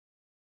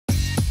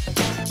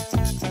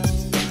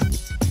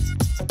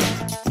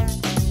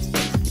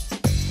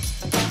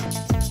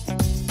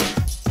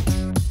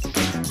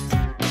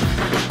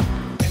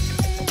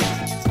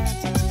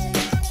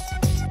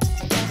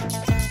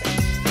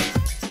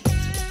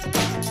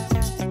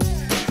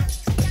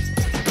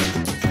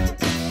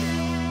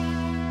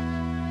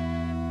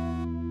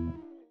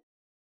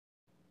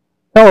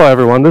Hello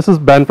everyone, this is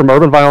Ben from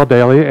Urban Vinyl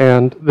Daily,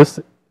 and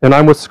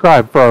I'm with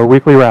Scribe for our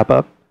weekly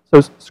wrap-up.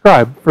 So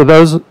Scribe, for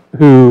those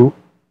who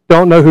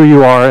don't know who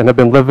you are and have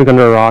been living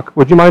under a rock,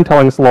 would you mind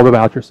telling us a little bit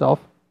about yourself?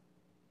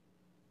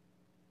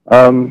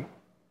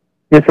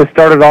 Yes, I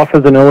started off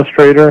as an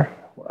illustrator,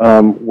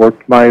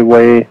 worked my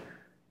way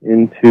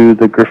into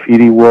the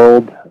graffiti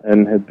world,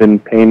 and have been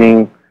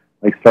painting,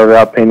 started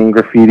out painting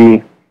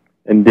graffiti,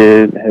 and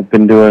have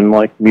been doing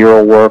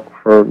mural work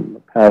for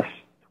the past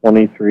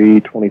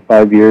 23,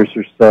 25 years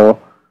or so.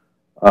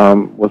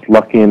 Was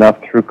lucky enough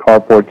through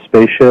Cardboard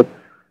Spaceship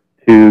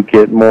to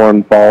get more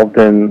involved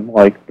in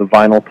the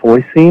vinyl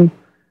toy scene.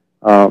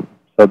 So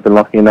I've been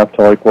lucky enough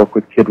to work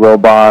with Kid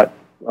Robot.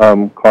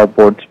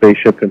 Cardboard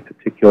Spaceship in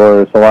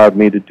particular has allowed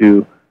me to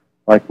do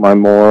my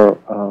more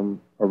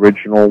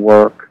original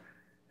work.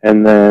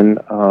 And then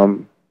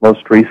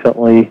most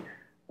recently,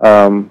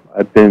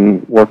 I've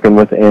been working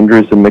with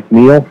Andrews and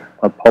McNeil,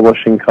 a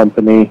publishing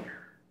company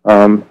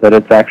that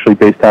it's actually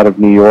based out of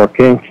New York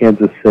and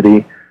Kansas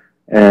City,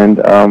 and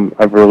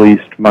I've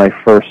released my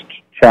first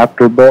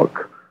chapter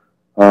book,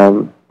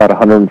 about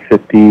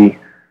 150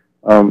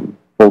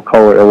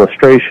 full-color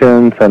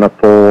illustrations and a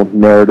full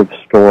narrative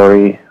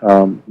story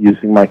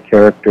using my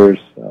characters,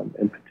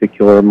 in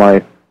particular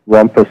my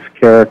Rumpus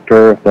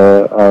character,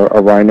 a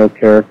rhino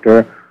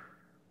character,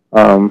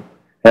 and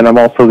I'm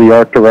also the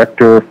art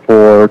director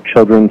for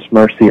Children's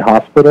Mercy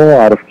Hospital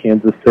out of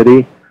Kansas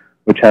City,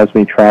 which has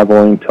me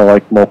traveling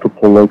to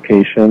multiple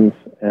locations.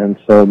 And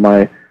so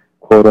my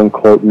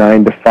quote-unquote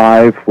 9 to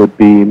 5 would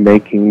be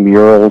making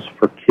murals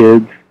for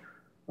kids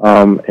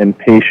and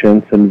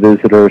patients and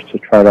visitors to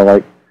try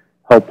to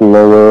help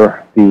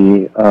lower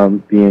the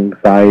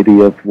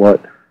anxiety of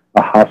what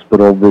a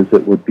hospital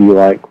visit would be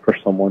like for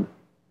someone.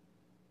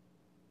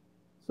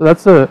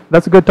 So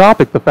that's a good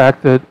topic, the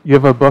fact that you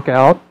have a book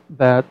out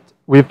that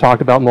we've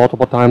talked about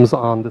multiple times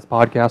on this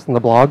podcast and the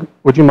blog.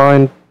 Would you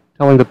mind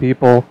telling the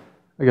people,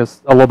 I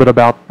guess, a little bit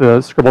about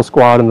the Scribble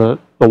Squad and the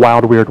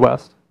Wild Weird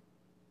West?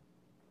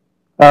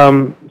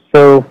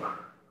 So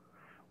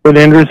when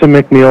Andrews and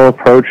McNeil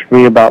approached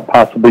me about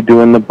possibly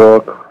doing the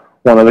book,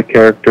 one of the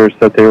characters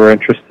that they were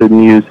interested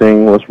in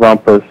using was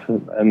Rumpus,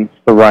 and it's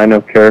the rhino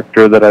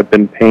character that I've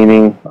been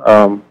painting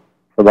for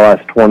the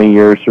last 20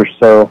 years or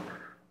so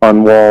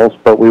on walls.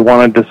 But we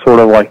wanted to sort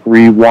of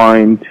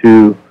rewind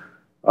to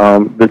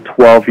the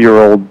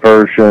 12-year-old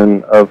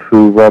version of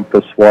who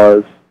Rumpus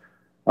was.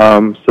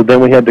 So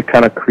then we had to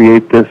kind of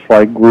create this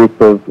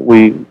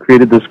we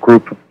created this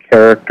group of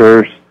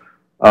characters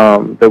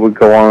that would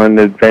go on an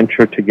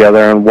adventure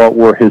together, and what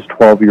were his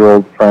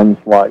 12-year-old friends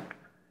like.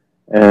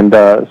 And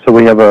so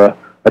we have a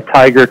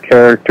tiger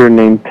character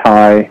named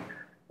Ty,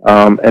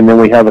 and then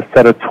we have a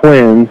set of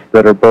twins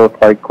that are both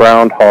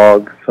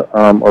groundhogs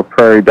or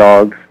prairie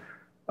dogs,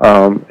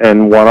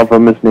 and one of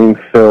them is named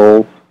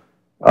Phils,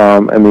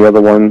 and the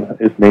other one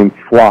is named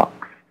Phlox.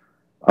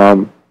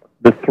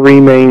 The three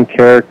main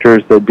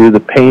characters that do the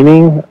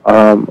painting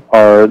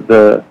are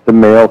the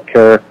male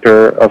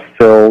character of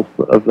Phil,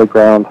 of the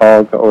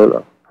groundhog or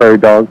the prairie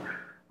dog,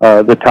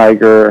 the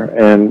tiger,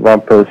 and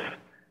Rumpus.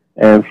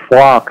 And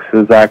Phlox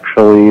is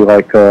actually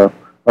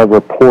a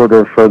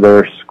reporter for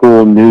their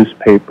school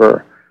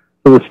newspaper.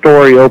 So the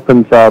story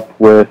opens up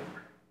with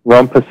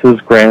Rumpus's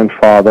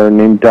grandfather,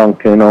 named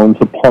Duncan, owns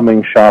a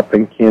plumbing shop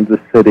in Kansas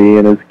City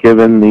and has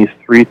given these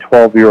three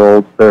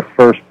 12-year-olds their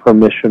first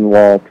permission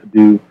wall to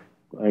do,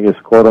 I guess,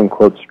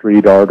 quote-unquote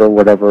street art or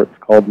whatever it's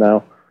called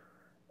now.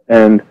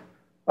 And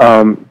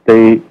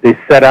they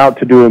set out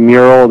to do a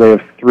mural. They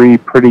have three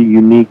pretty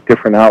unique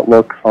different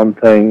outlooks on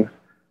things.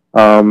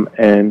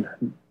 And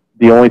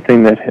the only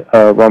thing that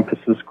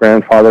Rumpus's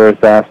grandfather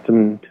has asked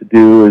him to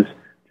do is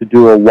to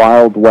do a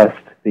Wild West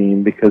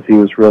theme, because he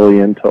was really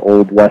into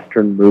old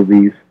Western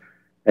movies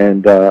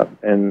and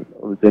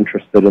was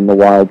interested in the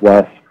Wild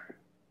West.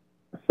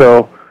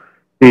 So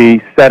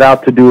he set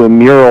out to do a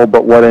mural,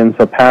 but what ends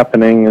up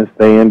happening is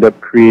they end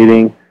up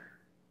creating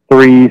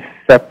three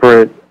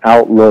separate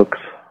outlooks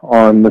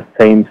on the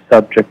same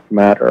subject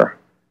matter.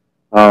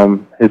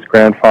 His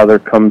grandfather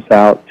comes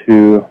out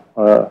to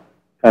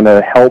kind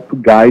of help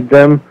guide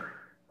them,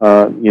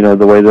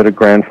 the way that a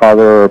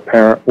grandfather or a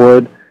parent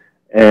would,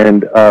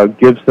 and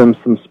gives them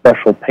some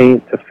special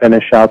paint to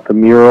finish out the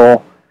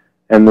mural,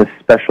 and this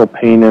special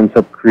paint ends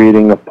up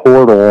creating a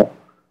portal.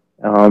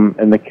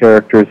 And the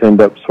characters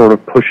end up sort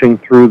of pushing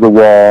through the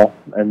wall,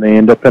 and they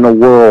end up in a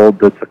world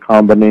that's a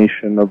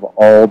combination of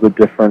all the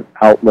different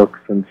outlooks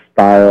and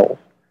styles.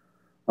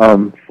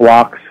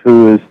 Phlox,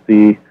 who is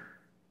the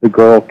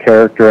girl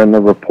character and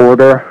the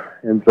reporter,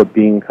 ends up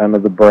being kind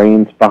of the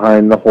brains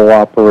behind the whole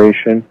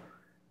operation.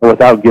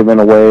 Without giving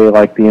away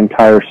the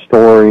entire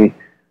story,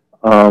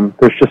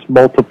 there's just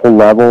multiple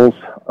levels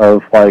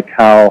of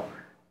how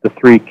the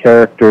three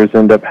characters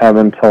end up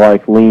having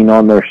to lean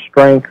on their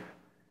strengths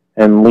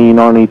and lean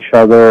on each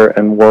other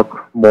and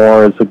work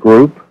more as a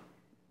group.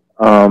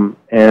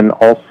 And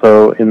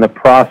also in the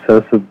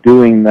process of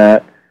doing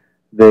that,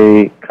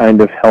 they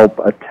kind of help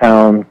a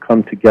town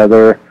come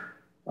together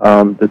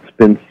that's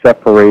been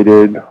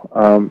separated.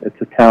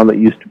 It's a town that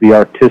used to be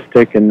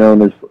artistic and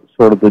known as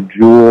sort of the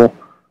jewel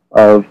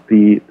of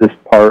this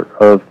part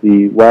of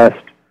the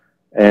West,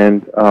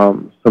 and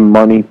some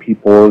money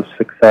people have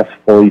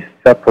successfully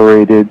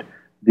separated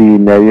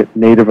the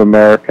Native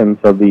Americans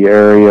of the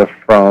area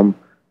from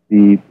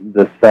the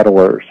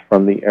settlers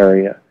from the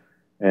area.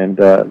 And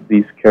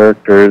these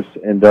characters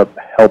end up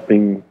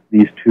helping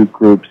these two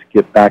groups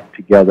get back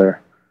together,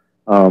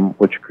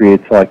 which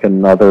creates like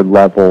another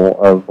level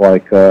of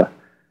like a,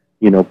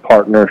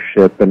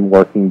 partnership and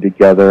working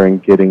together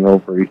and getting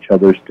over each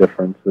other's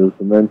differences.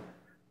 And then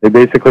they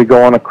basically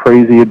go on a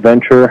crazy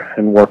adventure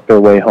and work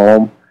their way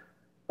home.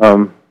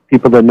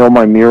 People that know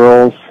my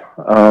murals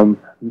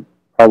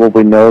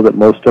probably know that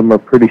most of them are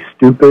pretty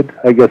stupid,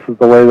 I guess is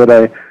the way that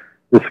I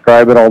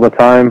describe it all the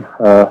time.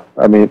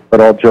 But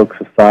all jokes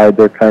aside,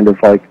 they're kind of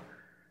like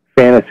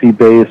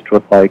fantasy-based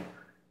with like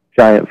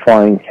giant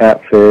flying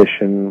catfish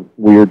and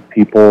weird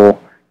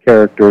people,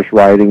 characters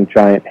riding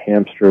giant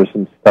hamsters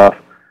and stuff.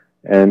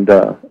 And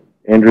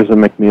Andrews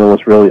and McNeil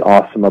was really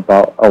awesome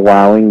about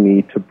allowing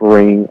me to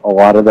bring a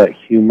lot of that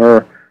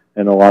humor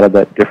and a lot of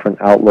that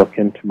different outlook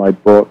into my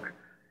book.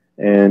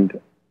 And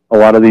a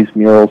lot of these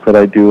murals that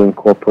I do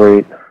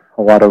incorporate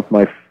a lot of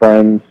my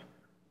friends'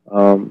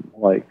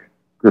 like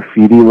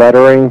graffiti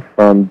lettering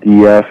from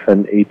DF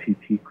and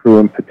ATT crew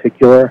in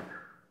particular.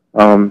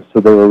 So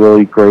they were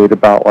really great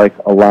about like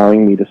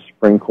allowing me to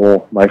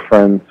sprinkle my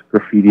friends'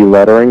 graffiti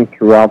lettering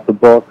throughout the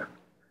book.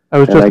 I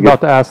was just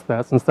about to ask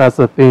that, since that's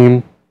a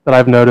theme that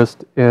I've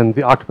noticed in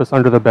The Octopus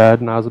Under the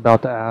Bed, and I was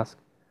about to ask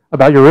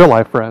about your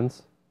real-life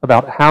friends,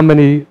 about how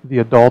many the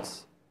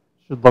adults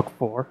should look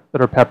for that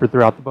are peppered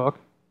throughout the book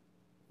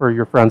for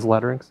your friends'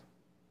 letterings.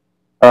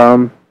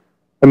 Are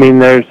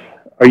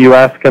you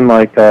asking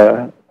like,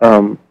 like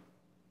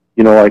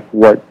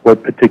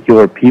what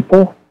particular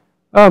people?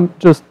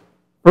 Just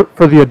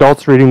for the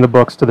adults reading the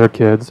books to their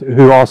kids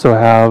who also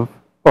have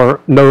or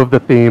know of the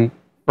theme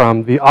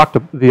from the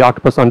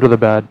Octopus Under the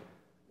Bed,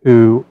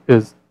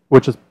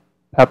 which is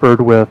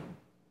peppered with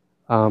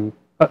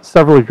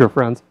several of your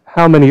friends.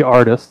 How many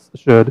artists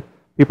should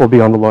people be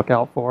on the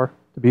lookout for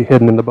to be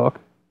hidden in the book?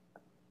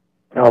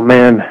 Oh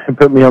man, it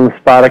put me on the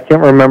spot. I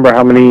can't remember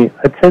how many.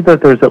 I'd say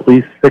that there's at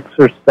least 6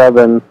 or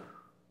 7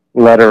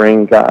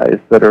 lettering guys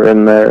that are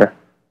in there.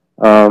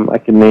 I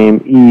can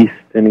name East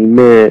and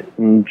Emit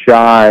and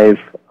Jive.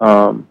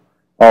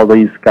 All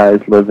these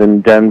guys live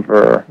in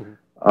Denver.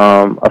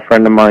 A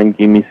friend of mine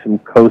gave me some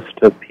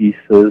Costa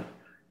pieces,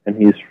 and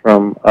he's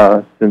from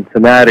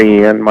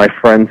Cincinnati. And my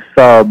friend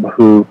Sub,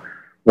 who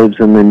lives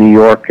in the New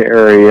York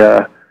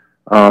area,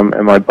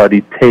 and my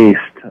buddy Taste,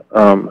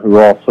 who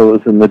also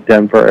is in the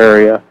Denver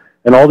area.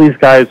 And all these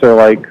guys are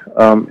like,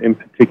 in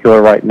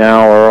particular right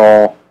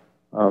now,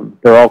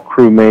 they're all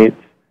crewmates.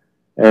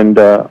 And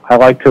I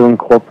like to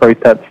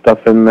incorporate that stuff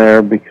in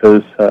there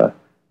because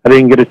I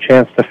didn't get a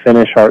chance to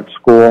finish art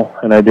school,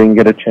 and I didn't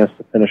get a chance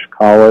to finish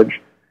college.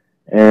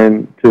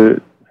 And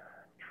to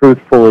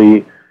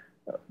truthfully,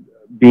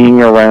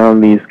 being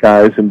around these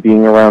guys and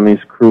being around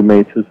these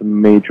crewmates is a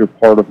major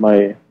part of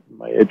my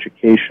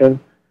education,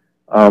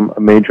 a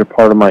major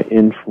part of my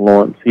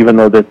influence, even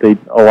though that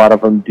a lot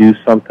of them do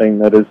something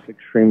that is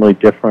extremely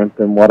different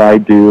than what I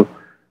do.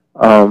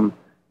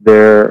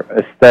 Their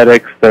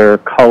aesthetics, their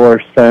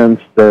color sense,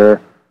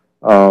 their,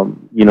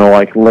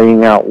 like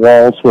laying out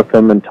walls with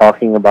them and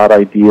talking about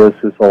ideas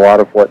is a lot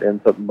of what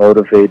ends up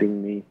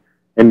motivating me,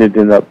 and it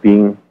ended up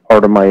being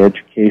part of my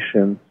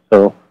education.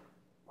 So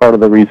part of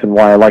the reason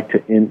why I like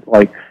to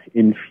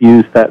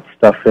infuse that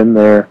stuff in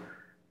there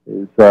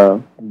is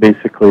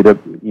basically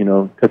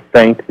to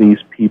thank these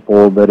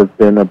people that have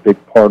been a big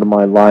part of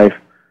my life,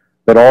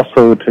 but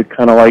also to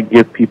kind of like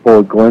give people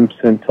a glimpse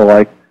into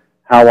like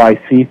how I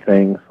see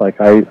things. Like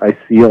I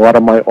see a lot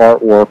of my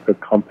artwork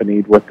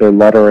accompanied with their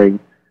lettering.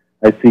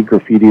 I see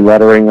graffiti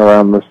lettering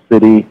around the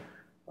city,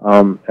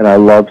 and I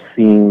love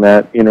seeing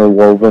that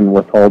interwoven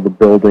with all the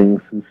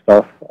buildings and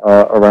stuff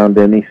around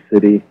any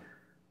city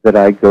that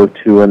I go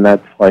to, and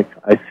that's like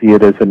I see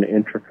it as an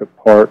intricate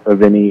part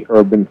of any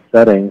urban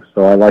setting.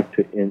 So I like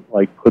to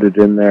put it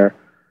in there.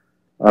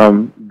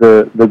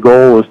 The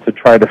goal is to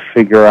try to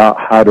figure out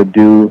how to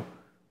do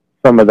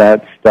some of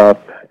that stuff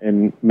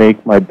and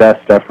make my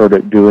best effort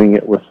at doing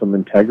it with some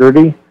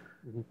integrity,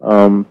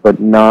 but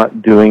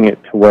not doing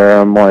it to where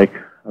I'm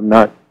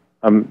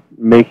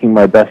making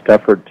my best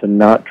effort to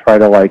not try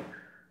to like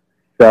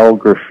sell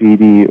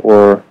graffiti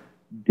or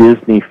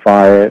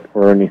Disney-fy it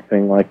or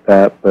anything like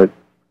that, but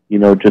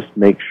just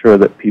make sure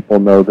that people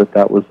know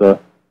that was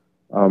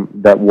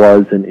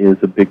and is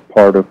a big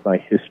part of my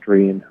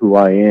history and who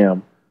I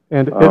am.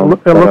 And it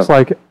looks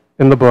like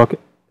in the book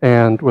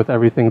and with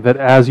everything that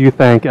as you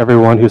thank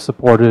everyone who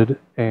supported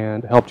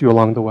and helped you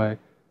along the way,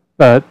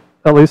 that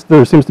at least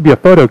there seems to be a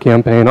photo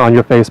campaign on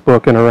your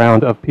Facebook and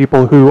around of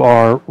people who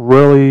are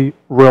really,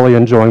 really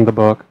enjoying the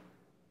book,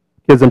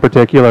 kids in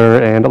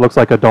particular, and it looks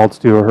like adults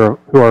too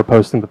who are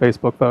posting the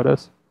Facebook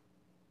photos.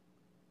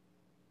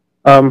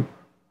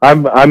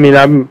 I'm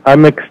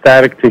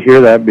ecstatic to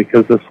hear that,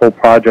 because this whole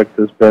project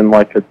has been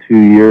like a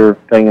 2-year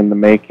thing in the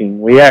making.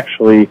 We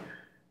actually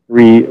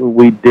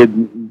we did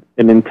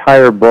an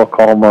entire book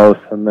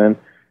almost, and then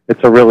it's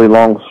a really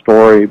long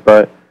story.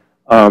 But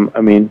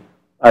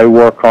I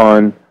work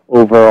on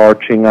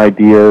overarching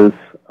ideas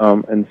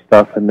and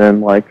stuff, and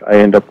then like I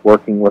end up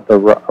working with a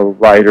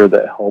writer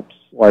that helps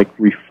like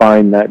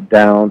refine that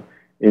down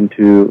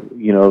into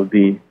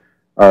the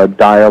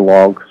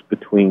dialogues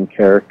between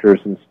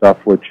characters and stuff,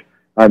 which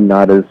I'm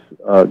not as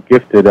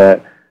gifted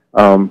at,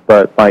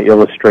 but my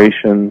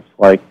illustrations,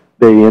 like,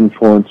 they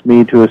influence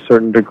me to a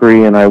certain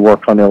degree, and I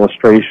work on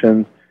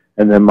illustrations,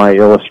 and then my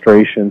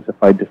illustrations, if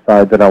I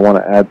decide that I want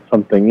to add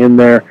something in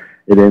there,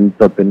 it ends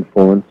up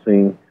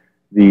influencing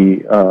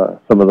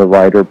some of the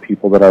writer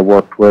people that I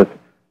worked with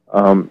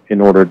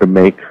in order to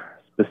make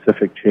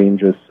specific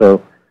changes.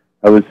 So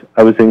I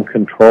was in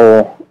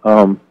control,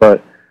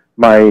 but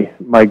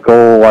my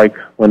goal, like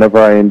whenever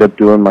I end up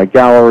doing my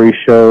gallery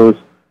shows,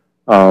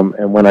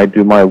 and when I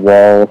do my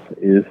walls,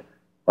 is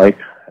like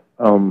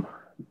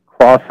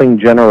crossing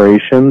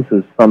generations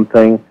is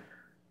something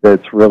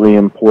that's really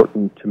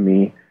important to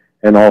me,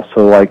 and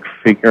also like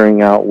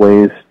figuring out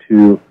ways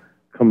to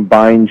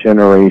combine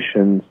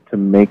generations to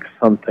make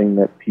something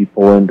that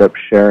people end up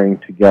sharing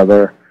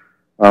together.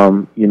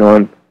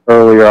 And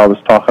earlier I was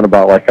talking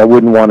about like I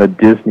wouldn't want to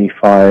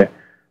Disney-fy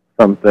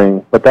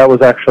something, but that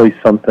was actually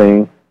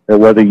something that,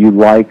 whether you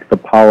like the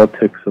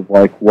politics of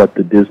like what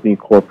the Disney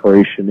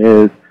Corporation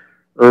is,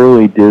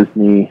 early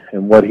Disney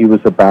and what he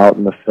was about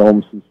and the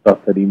films and stuff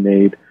that he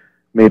made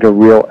a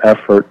real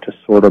effort to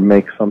sort of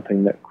make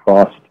something that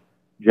crossed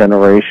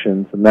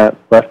generations, and that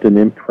left an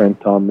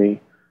imprint on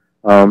me.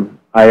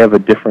 I have a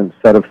different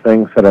set of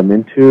things that I'm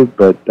into,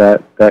 but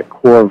that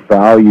core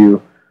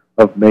value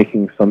of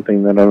making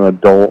something that an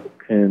adult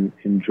can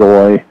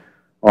enjoy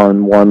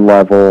on one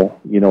level,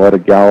 at a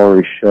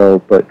gallery show,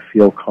 but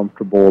feel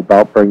comfortable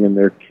about bringing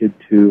their kid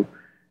to,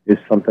 is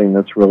something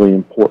that's really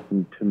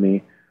important to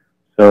me.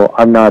 So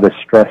I'm not as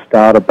stressed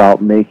out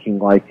about making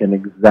like an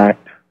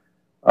exact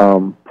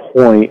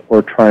point,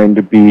 or trying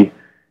to be,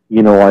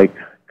 like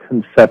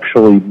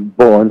conceptually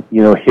born,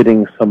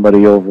 hitting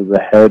somebody over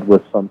the head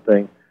with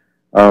something.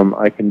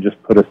 I can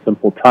just put a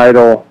simple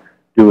title,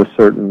 do a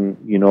certain,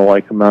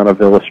 like amount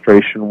of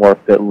illustration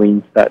work that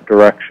leans that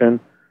direction,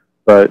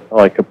 but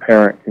like a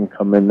parent can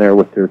come in there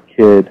with their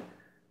kid.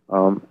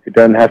 It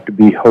doesn't have to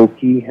be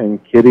hokey and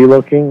kiddie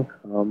looking,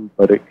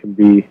 but it can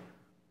be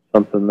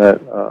something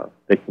that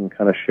they can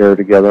kind of share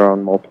together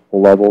on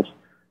multiple levels.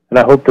 And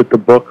I hope that the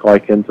book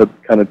like ends up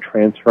kind of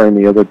transferring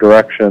the other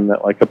direction,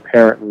 that like a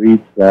parent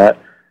reads that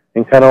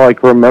and kind of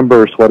like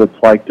remembers what it's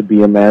like to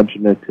be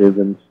imaginative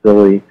and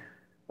silly,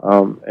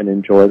 and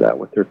enjoy that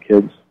with their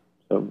kids.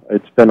 So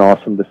it's been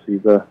awesome to see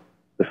the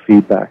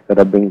feedback that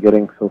I've been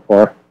getting so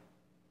far.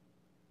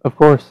 Of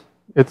course.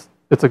 It's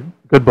a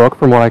good book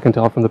from what I can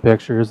tell from the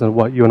pictures and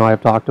what you and I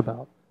have talked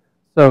about.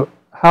 So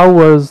how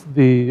was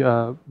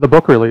the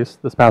book release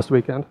this past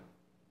weekend?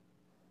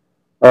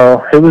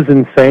 Oh, it was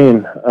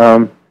insane.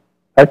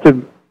 I have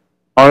to,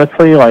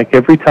 honestly, like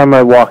every time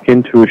I walk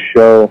into a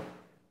show,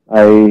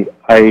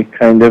 I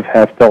kind of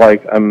have to,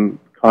 like, I'm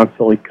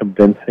constantly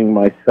convincing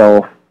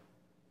myself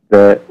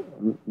that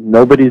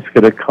nobody's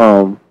going to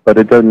come, but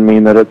it doesn't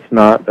mean that it's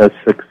not a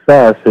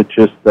success. It's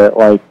just that,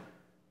 like,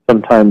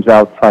 sometimes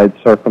outside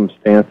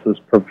circumstances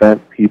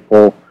prevent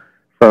people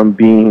from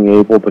being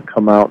able to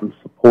come out and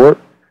support,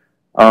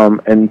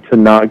 and to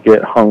not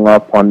get hung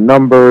up on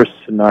numbers,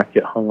 to not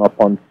get hung up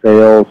on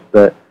sales,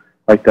 that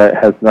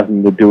has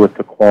nothing to do with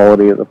the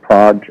quality of the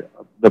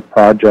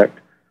project.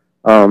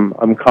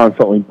 I'm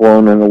constantly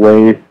blown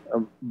away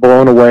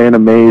and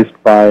amazed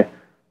by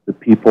the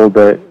people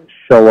that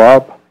show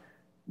up,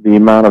 the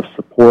amount of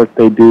support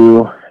they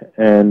do,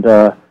 and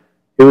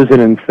it was an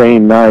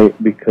insane night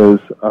because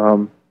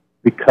of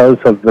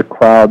the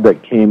crowd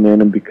that came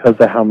in, and because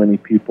of how many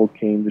people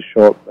came to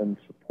show up and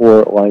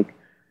support. Like,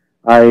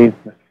 I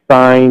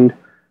signed,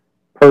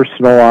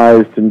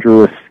 personalized, and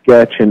drew a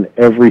sketch in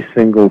every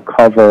single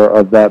cover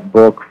of that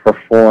book for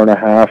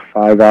 4.5,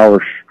 5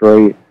 hours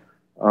straight,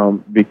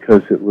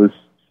 because it was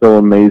so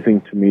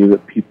amazing to me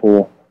that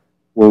people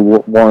were,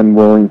 one,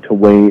 willing to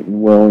wait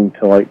and willing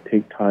to, like,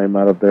 take time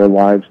out of their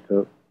lives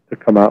to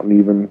come out and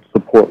even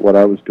support what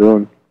I was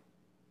doing.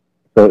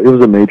 So it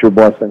was a major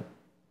blessing.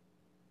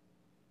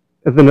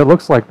 And then it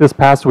looks like this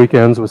past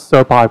weekend's was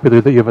so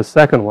popular that you have a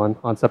second one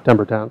on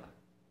September 10th.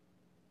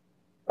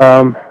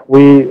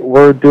 We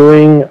were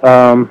doing,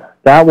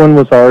 that one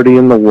was already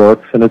in the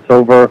works, and it's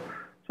over.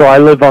 So I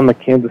live on the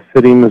Kansas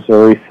City,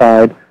 Missouri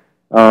side.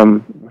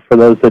 For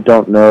those that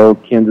don't know,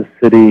 Kansas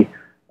City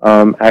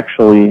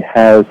actually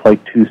has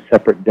like 2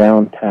 separate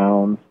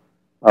downtowns.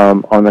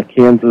 On the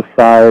Kansas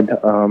side,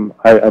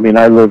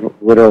 I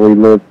literally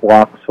live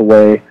blocks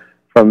away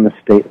from the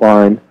state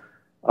line.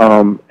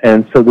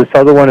 And so this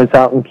other one is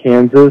out in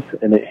Kansas,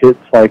 and it hits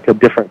like a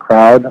different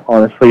crowd.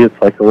 Honestly, it's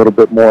like a little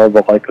bit more of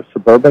a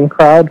suburban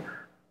crowd.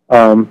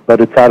 But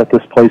it's out at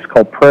this place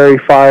called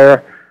Prairie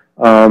Fire.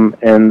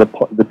 and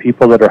the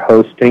people that are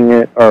hosting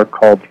it are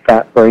called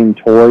Fat Brain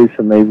Toys,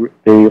 and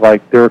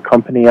they're a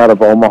company out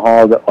of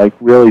Omaha that like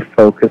really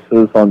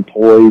focuses on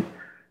toys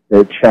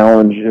that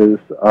challenges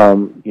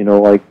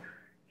like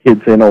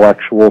kids'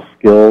 intellectual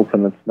skills,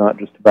 and it's not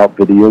just about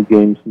video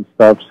games and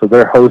stuff. So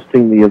they're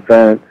hosting the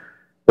event,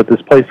 but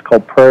this place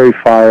called Prairie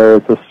Fire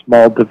is a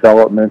small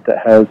development that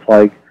has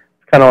like,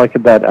 it's kind of like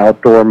that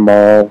outdoor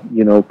mall,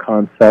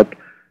 concept.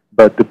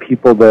 But the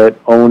people that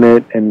own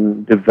it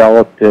and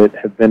developed it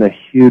have been a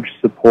huge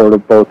support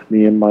of both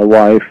me and my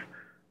wife.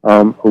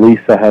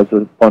 Elisa has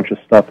a bunch of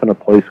stuff in a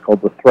place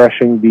called the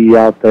Threshing Bee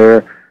out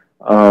there.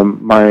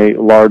 My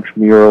large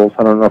murals,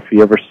 I don't know if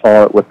you ever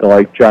saw it, with the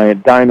like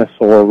giant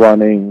dinosaur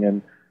running,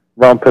 and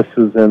Rumpus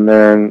is in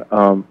there,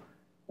 and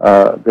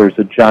there's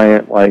a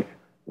giant like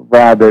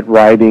rabbit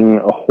riding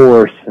a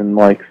horse and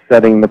like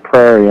setting the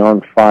prairie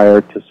on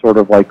fire to sort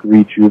of like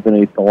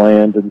rejuvenate the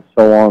land and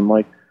so on.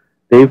 Like,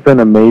 they've been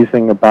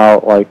amazing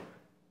about like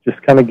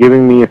just kind of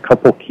giving me a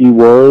couple key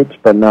words,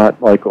 but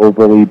not like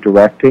overly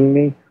directing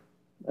me.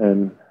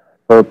 And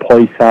for a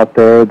place out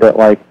there that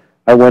like,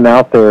 I went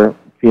out there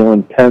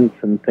feeling tense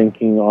and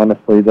thinking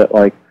honestly that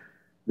like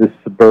this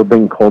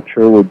suburban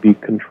culture would be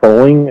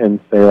controlling and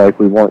say like,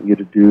 we want you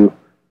to do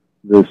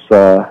this,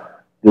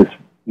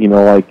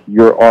 like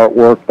your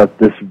artwork, but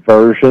this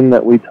version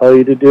that we tell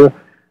you to do.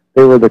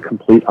 They were the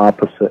complete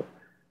opposite.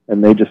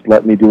 And they just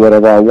let me do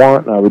whatever I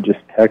want, and I would just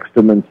text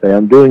them and say,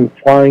 I'm doing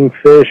flying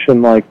fish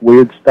and like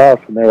weird stuff.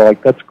 And they were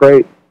like, that's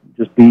great,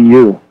 just be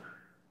you.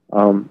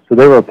 So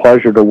they were a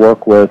pleasure to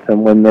work with,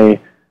 and when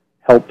they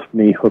helped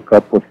me hook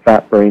up with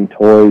Fat Brain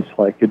Toys,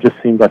 like it just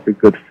seemed like a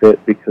good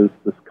fit, because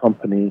this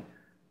company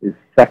is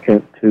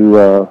second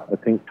to, I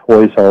think,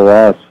 Toys R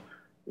Us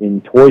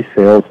in toy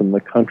sales in the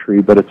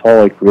country, but it's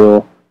all like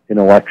real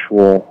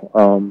intellectual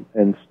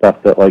and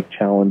stuff that like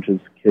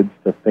challenges kids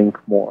to think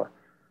more.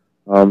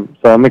 So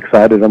I'm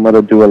excited. I'm going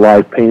to do a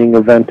live painting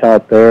event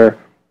out there,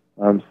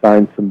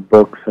 sign some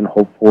books, and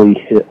hopefully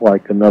hit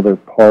like another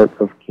part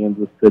of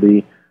Kansas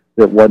City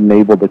that wasn't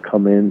able to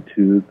come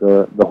into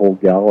the whole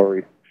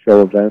gallery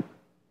show event.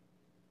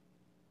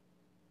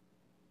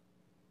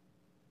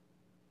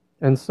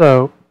 And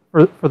so,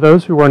 for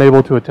those who weren't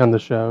able to attend the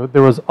show,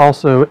 there was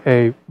also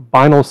a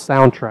vinyl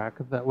soundtrack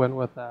that went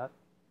with that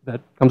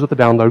comes with the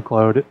download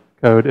code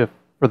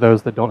for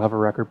those that don't have a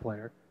record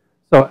player.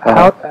 So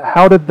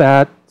how did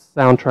that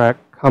soundtrack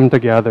come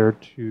together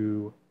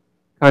to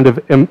kind of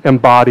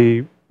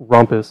embody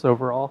Rumpus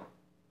overall,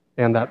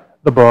 and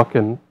the book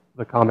and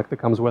the comic that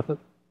comes with it?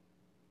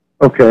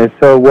 Okay,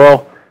 so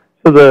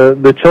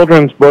the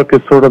children's book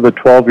is sort of the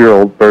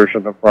 12-year-old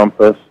version of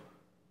Rumpus.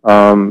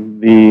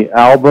 The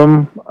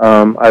album,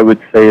 I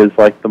would say, is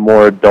like the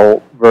more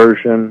adult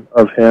version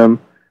of him,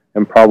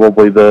 and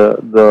probably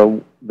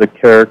the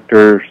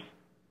characters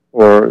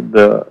or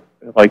the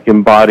like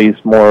embodies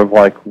more of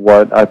like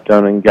what I've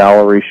done in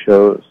gallery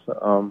shows.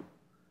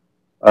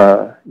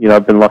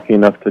 I've been lucky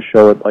enough to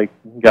show at like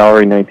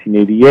Gallery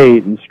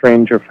 1988 and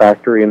Stranger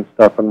Factory and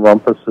stuff, and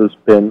Rumpus has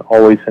been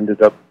always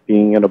ended up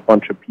being in a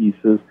bunch of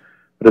pieces,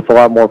 but it's a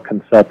lot more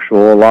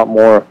conceptual, a lot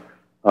more,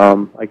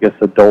 I guess,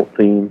 adult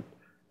themed,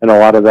 and a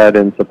lot of that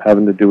ends up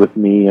having to do with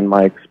me and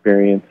my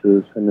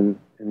experiences, and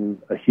in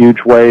a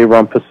huge way,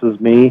 Rumpus is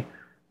me,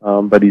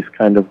 but he's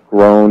kind of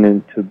grown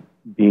into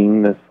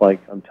being this, like,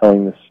 I'm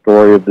telling this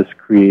story of this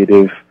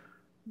creative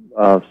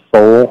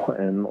soul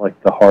and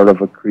like the heart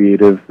of a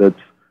creative that's,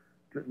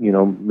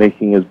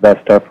 making his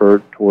best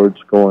effort towards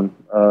going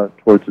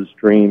towards his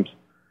dreams.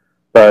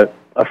 But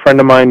a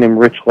friend of mine named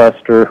Rich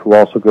Lester, who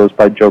also goes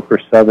by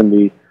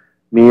Joker70,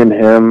 me and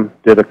him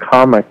did a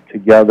comic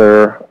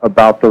together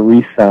about the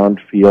Resound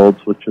Fields,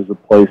 which is a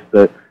place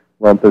that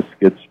Rumpus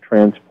gets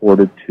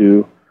transported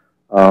to,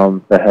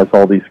 that has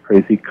all these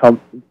crazy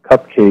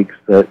cupcakes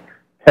that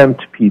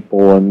tempt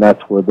people, and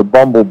that's where the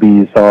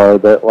bumblebees are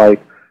that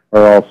like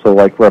are also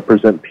like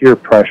represent peer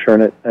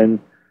pressure. And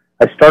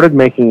I started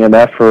making an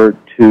effort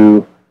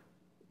to,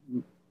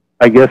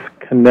 I guess,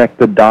 connect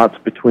the dots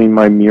between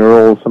my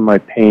murals and my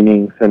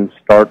paintings and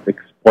start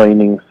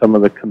explaining some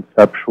of the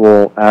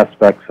conceptual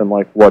aspects and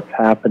like what's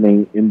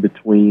happening in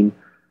between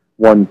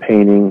one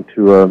painting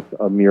to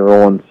a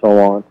mural and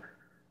so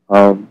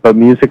on. But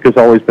music has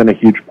always been a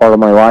huge part of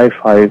my life.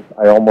 I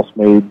almost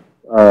went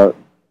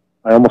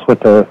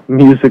to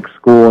music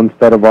school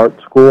instead of art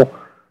school.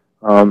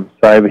 So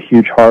I have a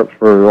huge heart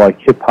for like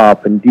hip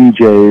hop and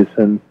DJs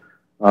and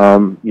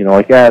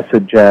like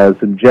acid jazz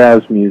and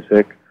jazz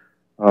music.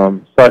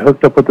 So I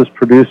hooked up with this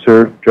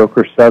producer,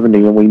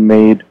 Joker70, and we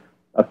made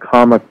a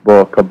comic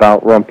book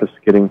about Rumpus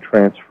getting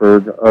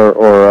transferred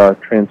or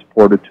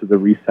transported to the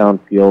Resound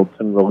Fields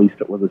and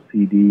released it with a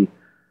CD.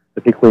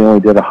 I think we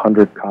only did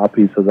 100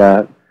 copies of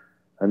that,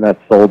 and that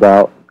sold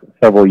out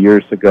several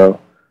years ago.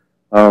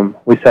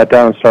 We sat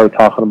down and started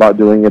talking about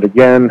doing it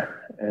again,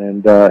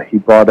 and he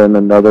brought in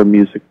another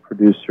music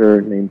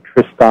producer named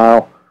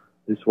Tristyle,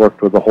 who's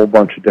worked with a whole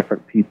bunch of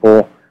different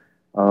people.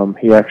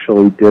 He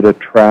actually did a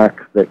track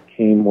that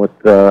came with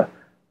the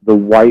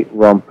white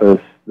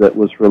Rumpus that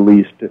was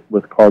released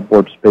with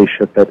Cardboard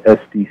Spaceship at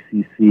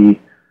SDCC,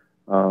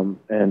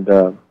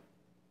 and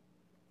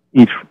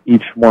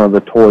each one of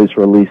the toys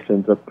released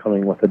ends up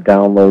coming with a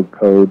download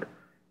code,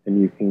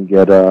 and you can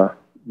get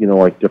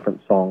like different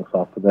songs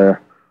off of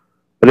there.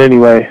 But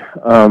anyway,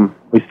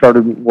 we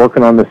started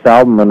working on this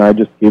album, and I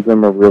just gave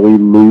them a really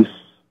loose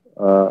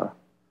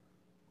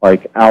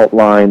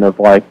outline of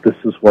this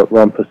is what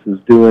Rumpus is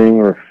doing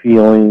or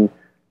feeling.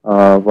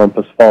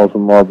 Rumpus falls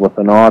in love with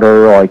an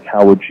otter.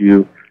 How would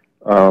you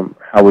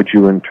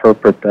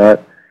interpret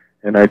that?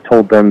 And I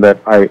told them that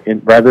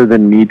rather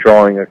than me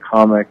drawing a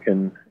comic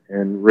and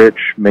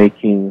Rich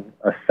making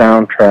a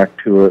soundtrack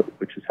to it,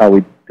 which is how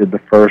we did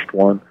the first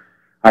one,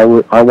 I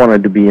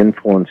wanted to be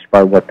influenced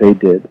by what they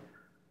did.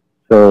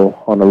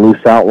 So on a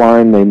loose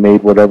outline, they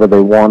made whatever they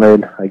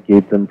wanted. I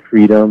gave them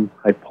freedom.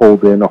 I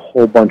pulled in a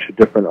whole bunch of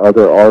different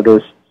other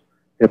artists,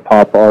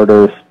 hip-hop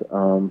artists,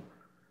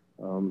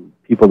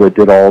 people that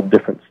did all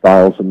different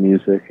styles of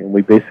music, and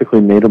we basically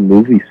made a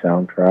movie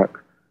soundtrack.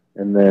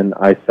 And then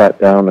I sat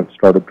down and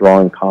started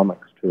drawing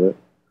comics to it.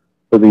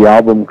 So the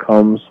album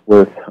comes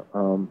with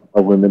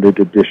a limited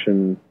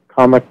edition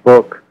comic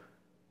book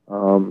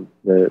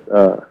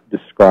that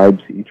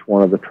describes each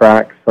one of the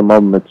tracks. Some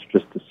of them it's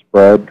just a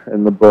spread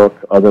in the book.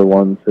 Other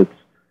ones it's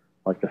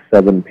like a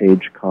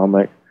 7-page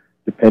comic.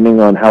 Depending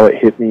on how it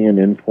hit me and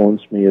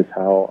influenced me is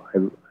how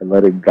I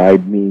let it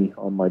guide me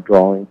on my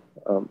drawing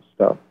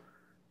stuff.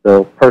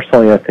 So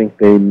personally, I think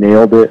they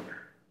nailed it.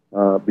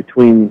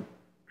 Between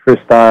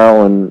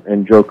Tristyle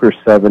and Joker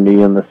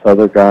 70 and this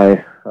other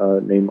guy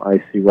named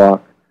Icy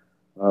Rock,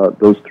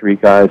 those three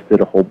guys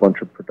did a whole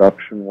bunch of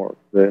production work.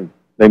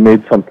 They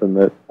made something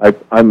that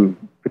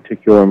I'm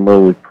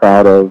particularly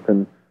proud of,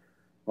 and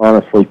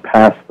honestly,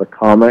 past the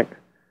comic,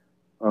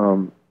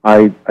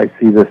 I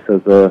see this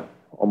as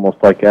almost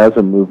like as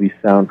a movie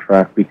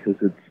soundtrack because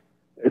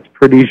it's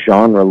pretty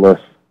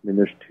genreless. I mean,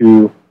 there's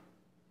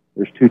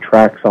two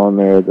tracks on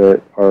there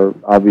that are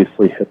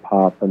obviously hip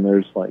hop, and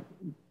there's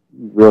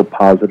real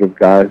positive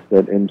guys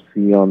that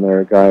MC on there.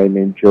 A guy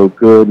named Joe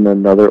Good and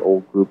another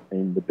old group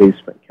named the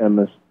Basement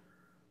Chemists,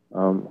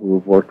 who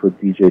have worked with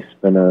DJ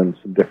Spinna and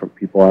some different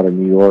people out of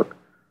New York.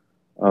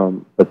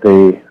 But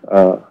they,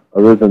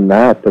 other than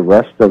that, the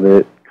rest of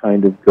it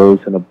kind of goes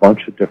in a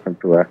bunch of different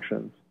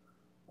directions.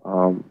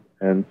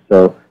 And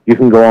so you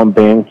can go on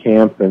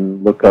Bandcamp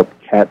and look up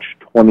Catch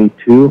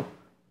 22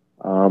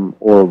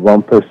 or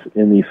Rumpus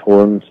in These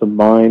Horns of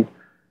Mine,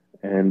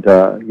 and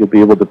you'll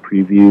be able to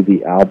preview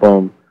the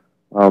album,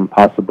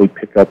 possibly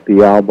pick up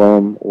the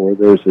album, or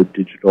there's a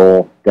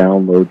digital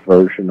download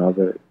version of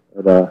it.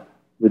 But,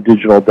 the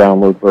digital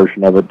download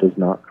version of it does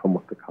not come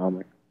with the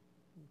comic.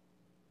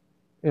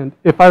 And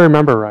if I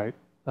remember right,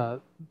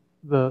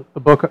 the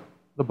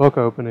book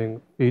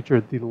opening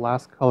featured the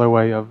last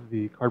colorway of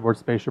the Cardboard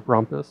Spaceship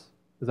Rumpus.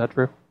 Is that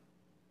true?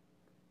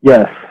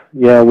 Yes.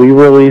 Yeah, we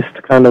released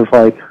kind of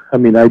I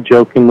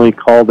jokingly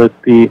called it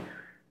the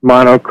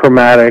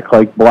monochromatic,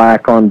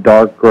 black on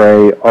dark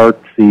gray,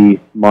 artsy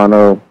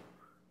mono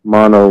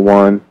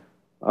one.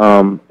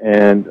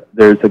 And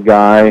there's a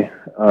guy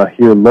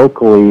here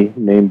locally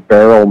named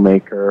Barrel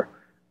Maker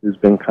who's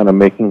been kind of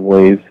making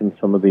waves in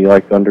some of the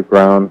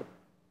underground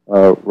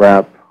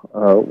rap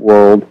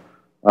world.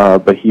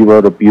 But he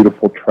wrote a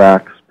beautiful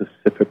track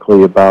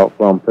specifically about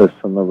Rumpus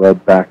and the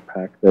red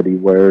backpack that he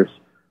wears.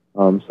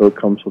 So it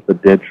comes with a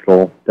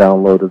digital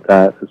download of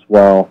that as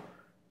well.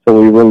 So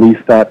we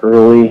released that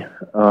early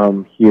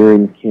here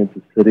in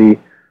Kansas City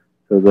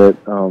so that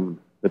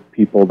the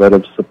people that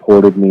have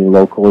supported me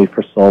locally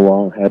for so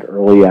long had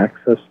early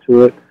access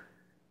to it.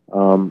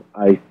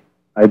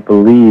 I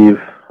believe,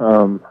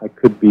 I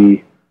could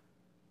be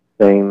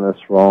saying this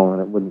wrong,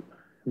 and it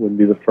wouldn't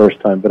be the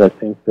first time, but I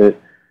think that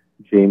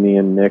Jamie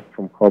and Nick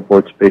from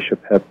Cardboard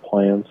Spaceship had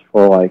plans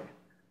for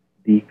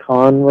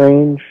decon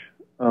range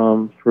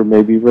for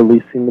maybe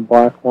releasing the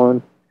black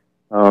one.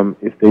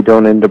 If they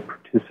don't end up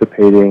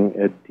participating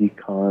at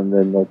decon,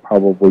 then they'll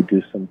probably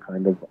do some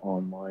kind of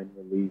online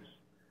release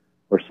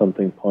or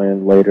something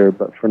planned later.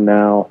 But for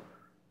now,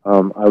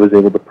 I was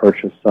able to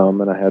purchase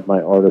some, and I had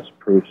my artist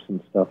proofs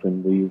and stuff,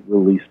 and we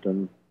released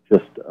them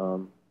just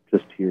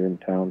here in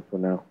town for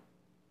now.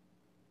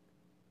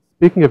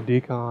 Speaking of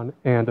decon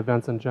and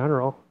events in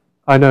general,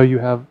 I know you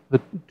have the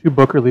 2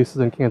 book releases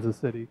in Kansas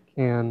City.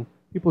 Can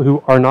people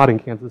who are not in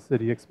Kansas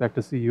City expect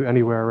to see you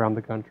anywhere around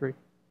the country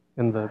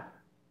in the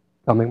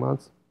coming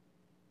months?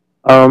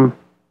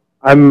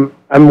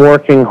 I'm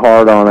working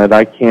hard on it.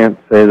 I can't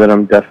say that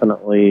I'm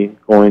definitely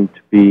going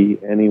to be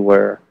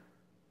anywhere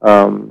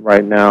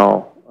right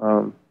now.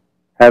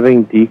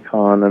 Having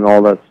decon and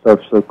all that stuff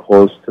so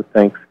close to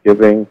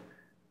Thanksgiving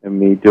and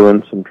me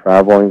doing some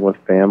traveling with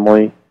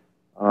family,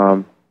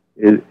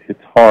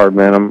 it's hard,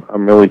 man.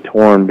 I'm really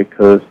torn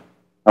because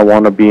I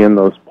want to be in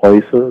those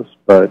places,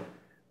 but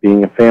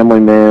being a family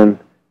man,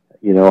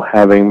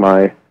 having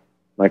my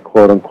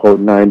quote-unquote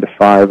 9 to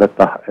 5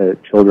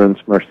 at Children's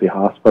Mercy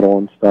Hospital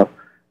and stuff,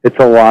 it's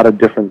a lot of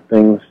different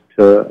things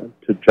to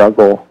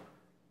juggle.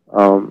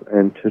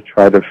 and to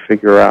try to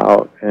figure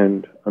out.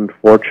 And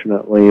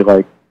unfortunately,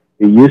 like,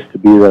 it used to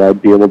be that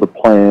I'd be able to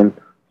plan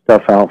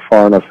stuff out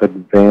far enough in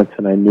advance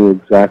and I knew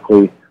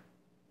exactly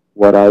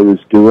what I was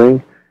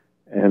doing.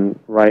 And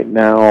right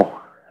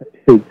now,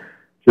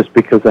 just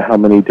because of how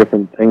many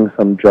different things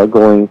I'm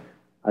juggling,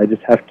 I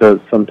just have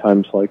to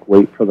sometimes like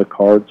wait for the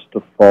cards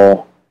to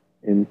fall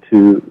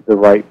into the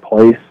right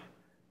place.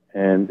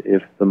 And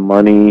if the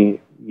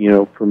money,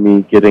 for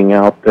me getting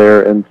out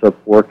there ends up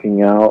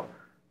working out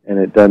and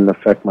it doesn't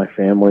affect my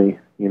family,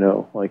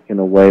 like in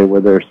a way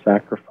where they're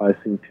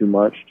sacrificing too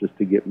much just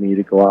to get me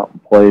to go out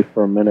and play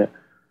for a minute,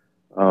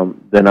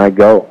 then I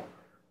go.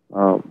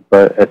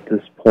 But at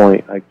this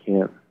point, I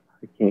can't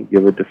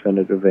give a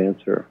definitive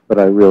answer, but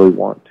I really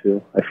want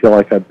to. I feel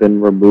like I've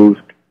been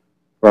removed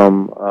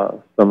from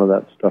some of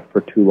that stuff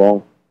for too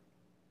long.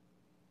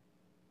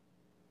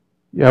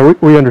 Yeah,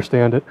 we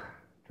understand it.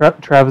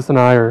 Travis and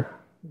I are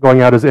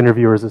going out as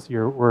interviewers this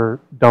year. We're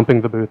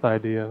dumping the booth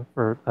idea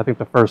for, I think,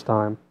 the first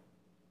time.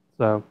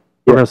 So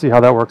we're going to see how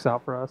that works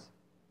out for us.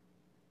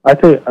 I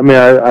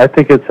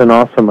think it's an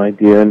awesome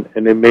idea,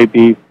 and it may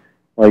be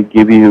like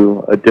give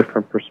you a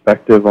different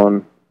perspective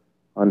on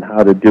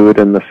how to do it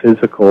in the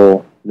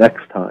physical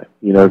next time.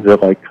 To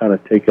like kind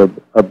of take a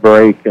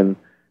break and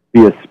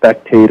be a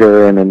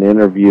spectator in an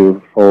interview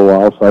for a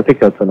while. So I think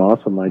that's an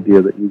awesome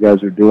idea that you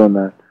guys are doing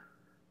that.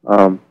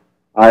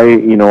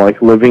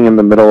 Like living in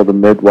the middle of the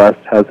Midwest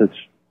has its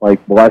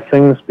like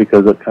blessings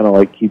because it kind of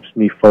like keeps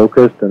me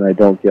focused and I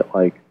don't get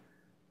like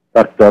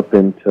sucked up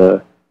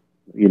into,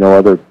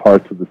 other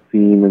parts of the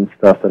scene and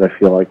stuff that I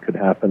feel like could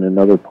happen in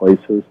other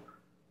places.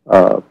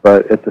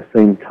 But at the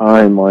same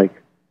time, like,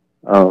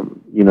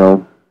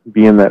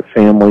 being that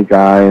family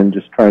guy and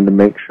just trying to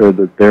make sure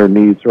that their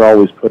needs are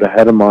always put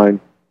ahead of mine,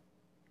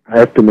 I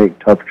have to make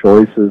tough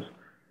choices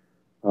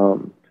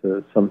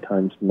to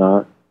sometimes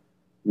not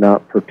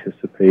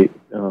participate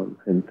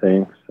in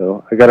things.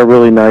 So I got a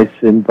really nice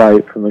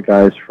invite from the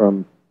guys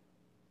from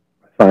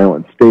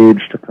Silent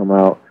Stage to come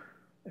out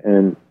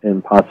and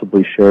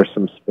possibly share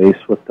some space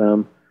with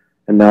them.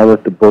 And now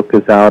that the book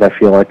is out, I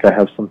feel like I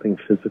have something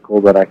physical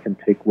that I can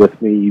take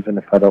with me, even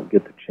if I don't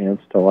get the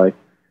chance to like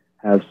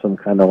have some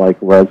kind of like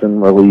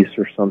resin release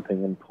or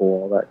something and pull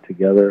all that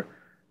together.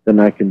 Then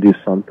I can do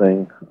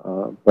something,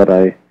 but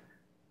I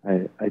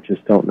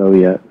just don't know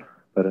yet.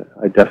 But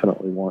I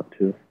definitely want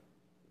to.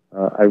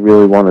 I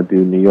really want to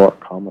do New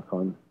York Comic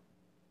Con.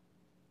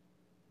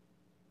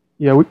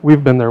 Yeah,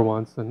 we've been there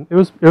once, and it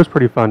was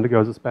pretty fun to go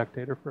as a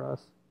spectator for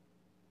us.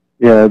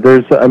 Yeah,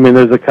 there's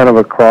a kind of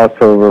a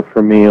crossover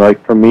for me.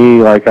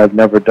 Like I've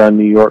never done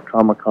New York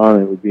Comic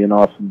Con. It would be an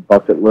awesome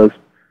bucket list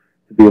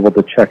to be able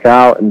to check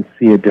out and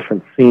see a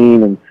different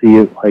scene and see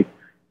like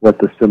what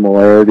the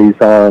similarities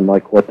are and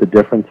like what the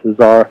differences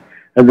are.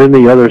 And then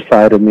the other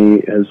side of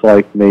me has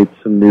like made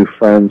some new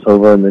friends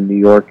over in the New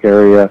York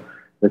area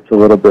that's a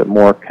little bit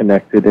more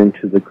connected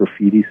into the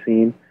graffiti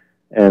scene,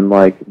 and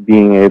like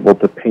being able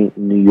to paint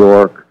in New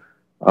York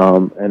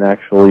and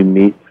actually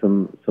meet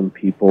some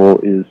people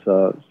is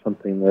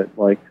something that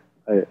like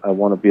I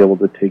want to be able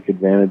to take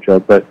advantage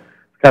of. But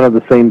it's kind of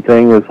the same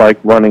thing as like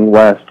running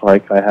west.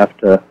 Like I have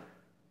to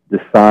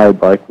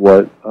decide like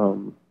what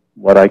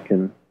I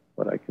can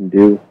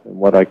do and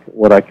what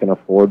I can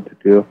afford to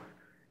do.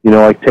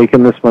 Like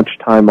taking this much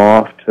time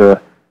off to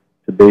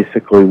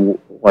basically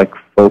like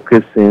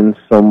focus in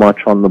so much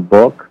on the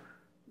book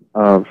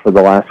for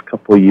the last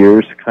couple of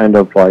years kind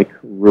of like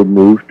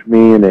removed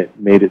me, and it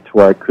made it to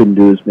where I couldn't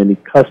do as many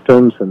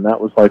customs, and that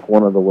was like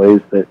one of the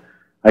ways that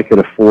I could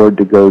afford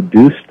to go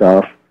do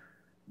stuff.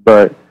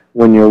 But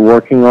when you're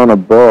working on a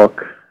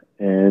book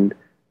and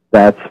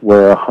that's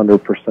where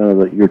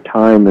 100% of your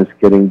time is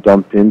getting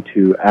dumped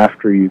into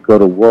after you go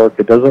to work,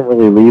 it doesn't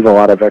really leave a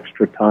lot of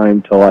extra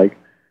time to like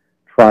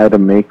try to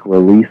make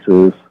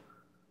releases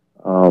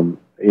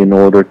in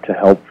order to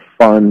help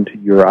fund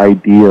your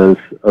ideas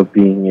of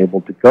being able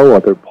to go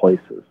other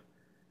places.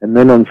 And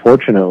then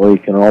unfortunately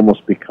it can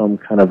almost become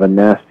kind of a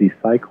nasty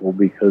cycle,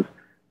 because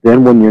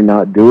then when you're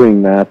not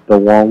doing that, the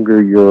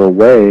longer you're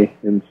away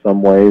in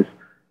some ways,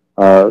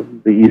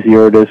 the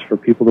easier it is for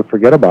people to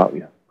forget about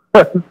you.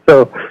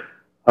 So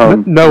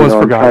no one's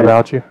forgotten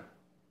about you.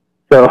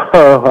 So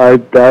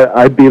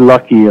I'd be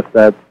lucky if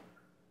that's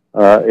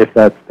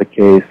the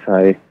case.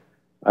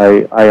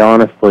 I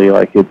honestly,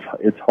 like,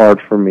 it's hard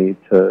for me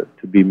to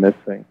be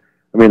missing.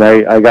 I mean,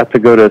 I got to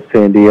go to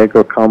San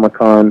Diego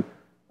Comic-Con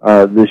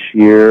this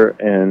year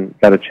and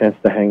got a chance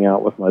to hang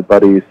out with my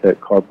buddies at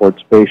Cardboard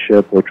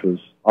Spaceship, which was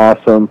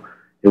awesome.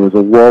 It was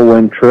a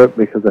whirlwind trip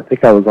because I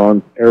think I was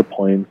on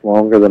airplanes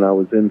longer than I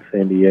was in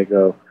San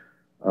Diego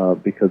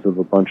because of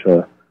a bunch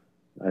of,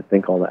 I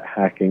think, all that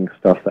hacking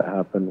stuff that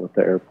happened with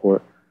the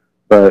airport.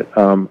 But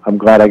I'm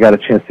glad I got a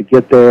chance to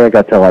get there. I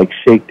got to like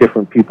shake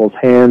different people's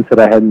hands that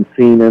I hadn't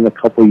seen in a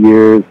couple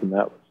years, and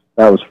that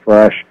was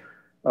fresh.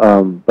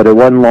 But it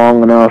wasn't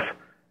long enough.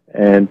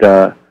 And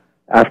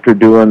after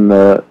doing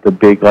the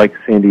big like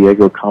San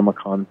Diego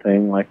Comic-Con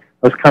thing, like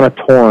I was kind of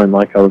torn.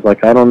 Like I was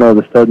like, I don't know,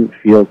 this doesn't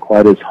feel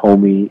quite as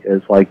homey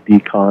as like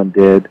D-Con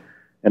did,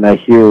 and I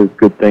hear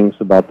good things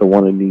about the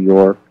one in New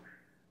York.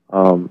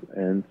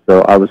 And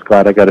so I was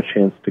glad I got a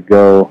chance to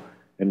go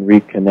and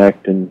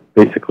reconnect and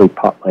basically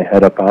pop my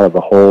head up out of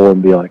the hole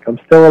and be like, I'm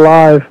still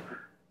alive.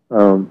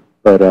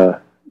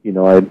 But you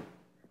know,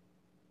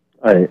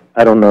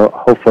 I don't know.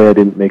 Hopefully I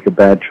didn't make a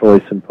bad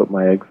choice and put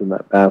my eggs in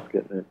that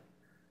basket, and it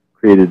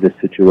created this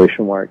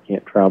situation where I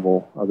can't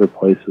travel other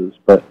places.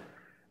 But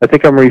I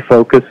think I'm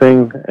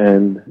refocusing,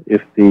 and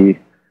if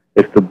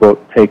the book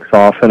takes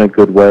off in a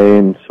good way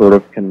and sort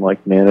of can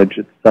like manage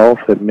itself,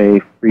 it may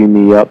free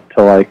me up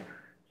to like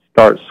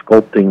start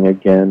sculpting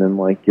again and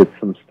like get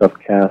some stuff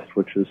cast,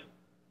 which is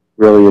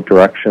really a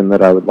direction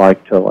that I would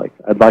like to like.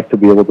 I'd like to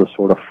be able to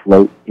sort of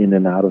float in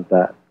and out of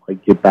that,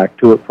 like get back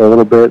to it for a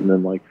little bit and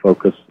then like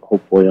focus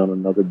hopefully on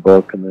another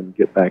book and then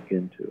get back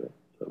into it.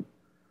 So,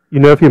 you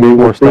know, if you make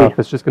more stuff,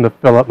 it's just going to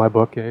fill up my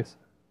bookcase.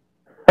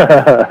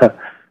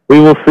 We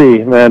will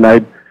see,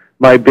 man.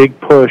 My big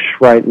push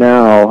right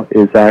now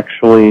is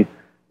actually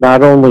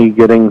not only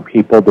getting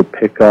people to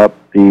pick up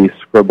the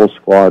Scribble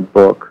Squad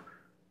book,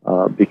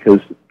 because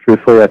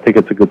truthfully I think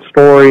it's a good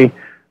story.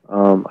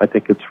 I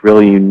think it's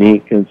really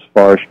unique as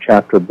far as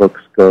chapter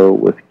books go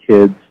with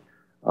kids,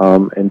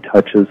 and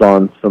touches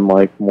on some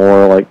like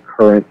more like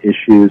current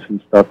issues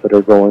and stuff that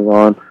are going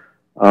on.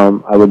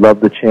 I would love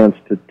the chance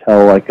to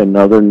tell like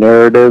another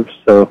narrative,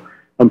 so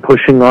I'm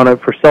pushing on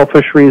it for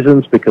selfish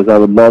reasons because I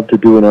would love to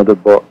do another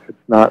book. It's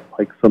not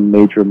like some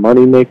major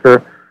money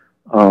maker,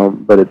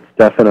 but it's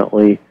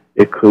definitely,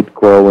 it could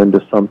grow into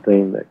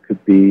something that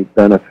could be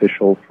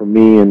beneficial for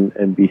me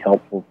and be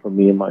helpful for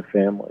me and my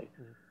family.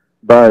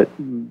 But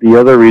the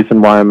other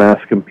reason why I'm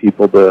asking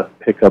people to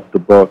pick up the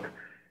book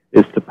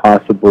is to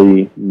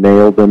possibly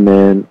mail them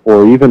in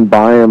or even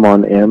buy them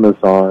on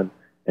Amazon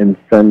and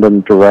send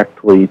them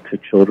directly to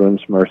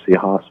Children's Mercy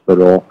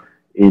Hospital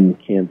in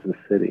Kansas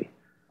City.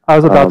 I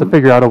was about to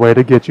figure out a way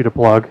to get you to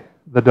plug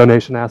the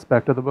donation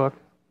aspect of the book.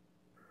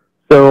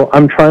 So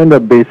I'm trying to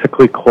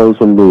basically close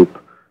a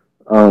loop.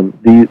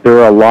 There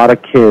are a lot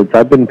of kids.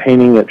 I've been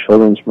painting at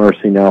Children's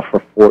Mercy now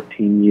for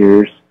 14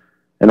 years,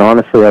 and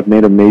honestly, I've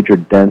made a major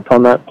dent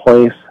on that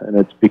place, and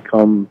it's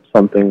become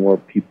something where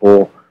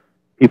people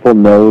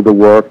know the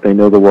work. They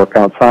know the work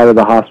outside of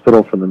the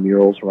hospital from the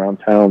murals around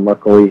town,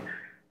 luckily.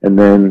 And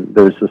then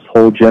there's this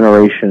whole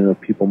generation of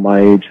people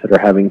my age that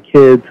are having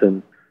kids,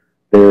 and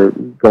they're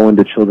going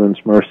to Children's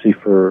Mercy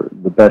for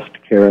the best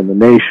care in the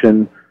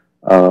nation,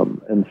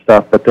 and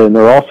stuff. But then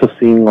they're also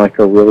seeing like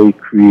a really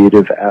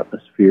creative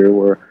atmosphere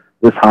where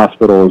this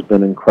hospital has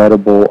been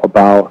incredible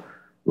about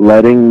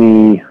letting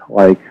me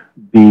like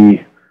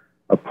be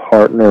a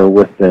partner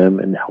with them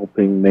and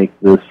helping make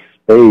this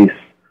space,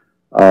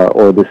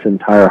 or this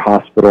entire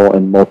hospital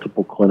and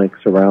multiple clinics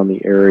around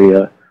the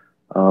area,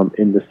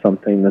 into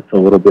something that's a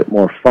little bit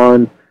more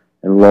fun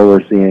and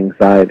lowers the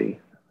anxiety.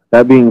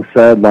 That being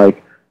said,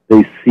 like,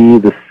 they see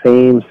the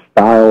same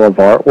style of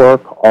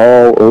artwork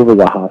all over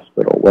the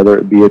hospital, whether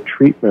it be a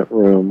treatment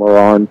room or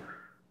on,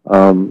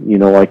 you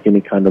know, like any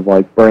kind of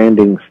like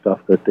branding stuff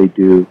that they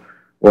do,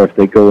 or if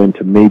they go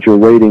into major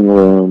waiting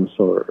rooms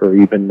or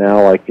even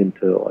now like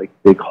into like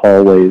big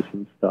hallways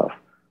and stuff.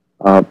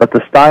 But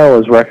the style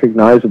is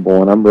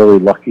recognizable, and I'm really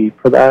lucky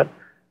for that.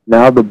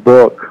 Now the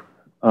book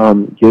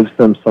gives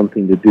them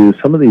something to do.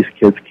 Some of these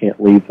kids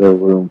can't leave their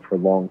room for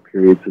long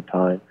periods of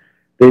time.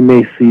 They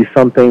may see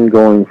something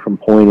going from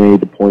point A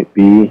to point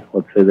B.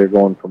 Let's say they're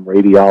going from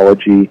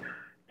radiology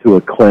to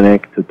a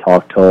clinic to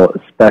talk to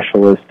a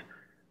specialist.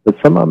 But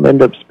some of them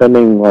end up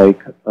spending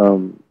like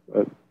too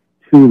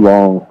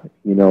long,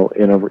 you know,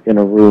 in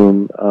a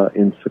room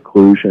in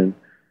seclusion.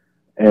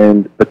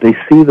 But they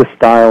see the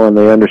style and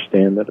they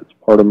understand that it's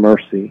part of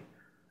Mercy.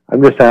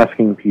 I'm just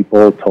asking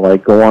people to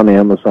like go on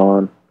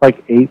Amazon.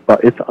 Like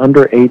it's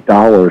under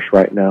 $8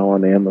 right now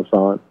on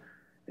Amazon.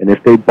 And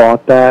if they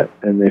bought that,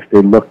 and if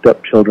they looked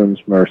up Children's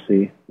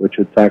Mercy, which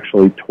it's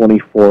actually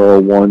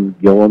 2401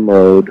 Gillham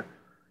Rd,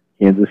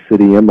 Kansas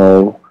City,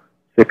 MO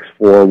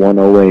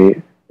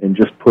 64108, and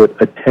just put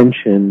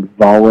attention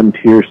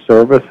volunteer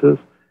services,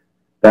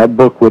 that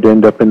book would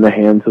end up in the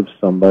hands of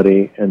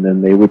somebody, and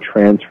then they would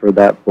transfer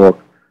that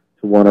book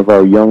to one of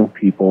our young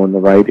people in the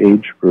right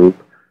age group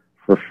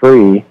for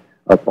free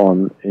up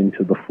on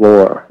into the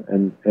floor.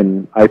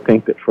 And I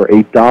think that for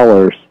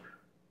 $8,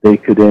 they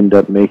could end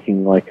up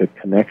making like a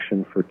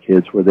connection for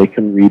kids where they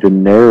can read a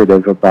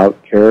narrative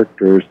about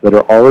characters that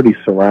are already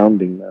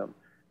surrounding them.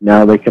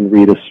 Now they can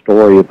read a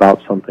story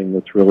about something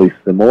that's really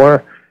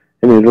similar,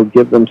 and it'll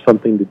give them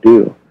something to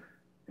do.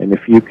 And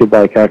if you could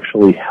like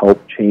actually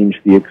help change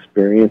the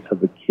experience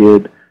of a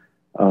kid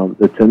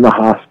that's in the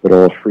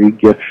hospital, a free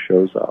gift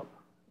shows up,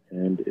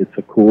 and it's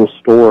a cool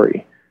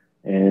story,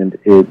 and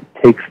it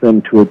takes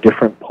them to a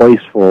different place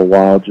for a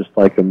while, just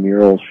like a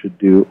mural should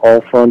do,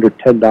 all for under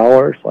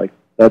 $10. Like,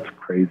 that's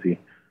crazy.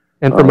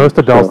 And for most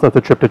adults, that's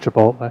a trip to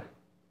Chipotle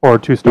or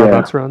 2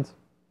 Starbucks runs.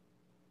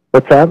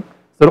 What's that?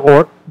 So,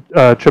 or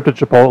trip to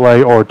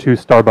Chipotle or 2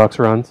 Starbucks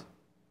runs.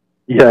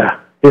 Yeah,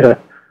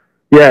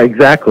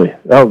 exactly.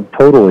 Oh,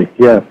 totally.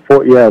 Yeah,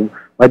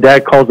 my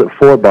dad calls it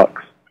 $4.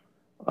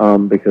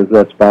 because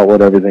that's about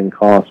what everything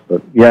costs.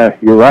 But yeah,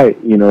 you're right.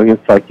 You know,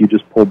 it's like you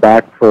just pull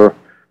back for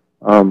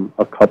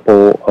a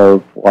couple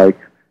of like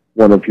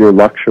one of your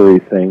luxury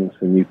things,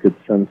 and you could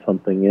send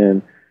something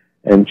in.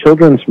 And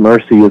Children's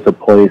Mercy is a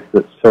place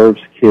that serves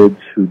kids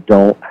who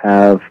don't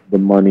have the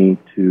money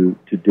to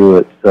do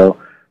it. So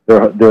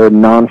they're a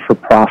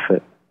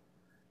non-for-profit,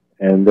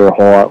 and they're a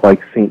whole lot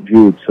like St.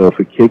 Jude. So if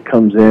a kid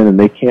comes in and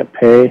they can't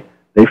pay,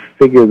 they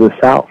figure this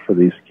out for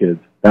these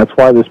kids. That's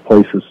why this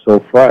place is so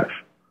fresh.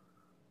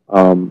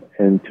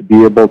 And to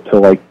be able to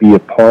like be a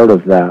part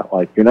of that,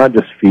 like you're not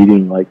just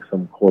feeding like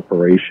some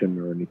corporation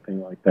or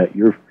anything like that.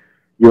 You're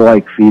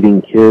like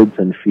feeding kids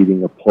and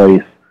feeding a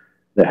place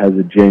that has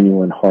a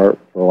genuine heart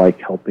for like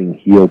helping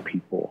heal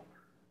people.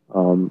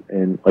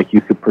 And like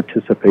you could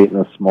participate in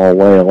a small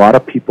way. A lot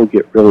of people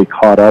get really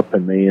caught up,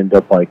 and they end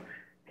up like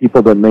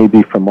people that may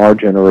be from our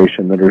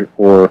generation that are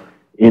or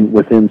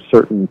within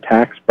certain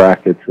tax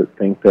brackets that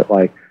think that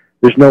like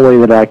there's no way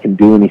that I can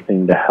do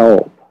anything to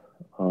help.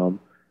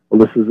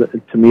 Well,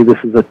 to me this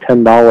is a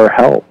 $10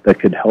 help that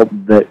could help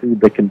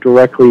that can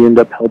directly end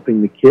up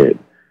helping the kid.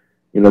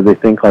 You know, they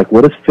think like,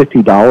 what is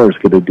 $50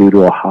 going to do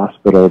to a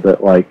hospital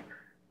that like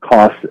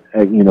costs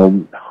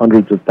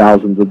hundreds of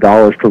thousands of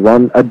dollars to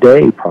run a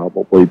day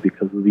probably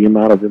because of the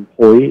amount of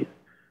employees.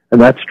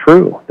 And that's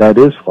true. That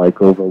is like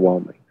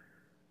overwhelming.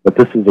 But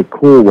this is a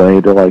cool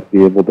way to like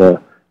be able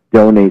to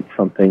donate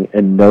something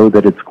and know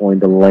that it's going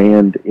to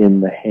land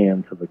in the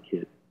hands of a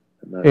kid.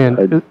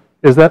 And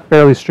is that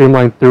fairly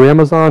streamlined through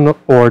Amazon,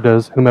 or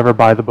does whomever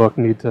buy the book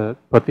need to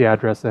put the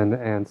address in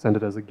and send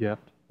it as a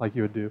gift like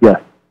you would do? Yes.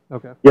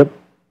 Okay. Yep.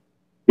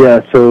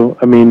 Yeah, so,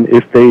 I mean,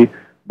 if they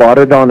bought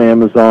it on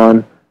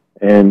Amazon,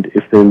 and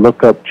if they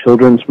look up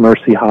Children's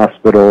Mercy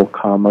Hospital,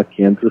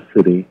 Kansas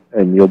City,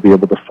 and you'll be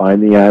able to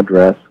find the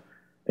address,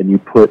 and you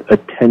put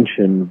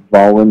attention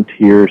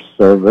volunteer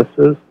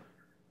services,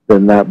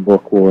 then that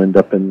book will end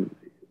up in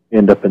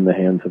the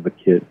hands of a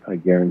kid. I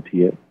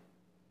guarantee it.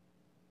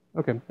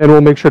 Okay, and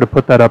we'll make sure to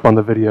put that up on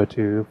the video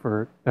too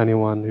for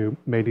anyone who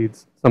may need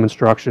some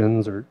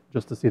instructions or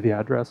just to see the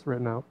address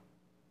written out.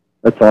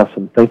 That's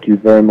awesome. Thank you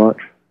very much.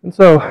 And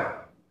so,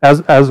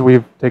 as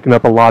we've taken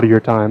up a lot of your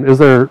time, is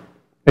there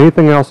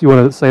anything else you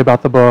want to say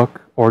about the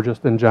book, or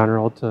just in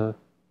general to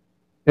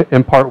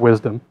impart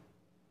wisdom?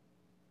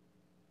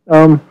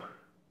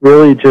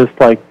 Really just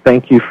like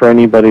thank you for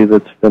anybody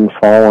that's been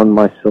following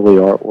my silly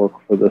artwork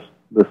for this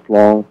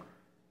long,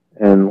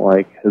 and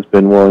like has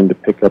been willing to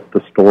pick up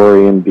the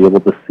story and be able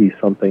to see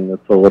something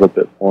that's a little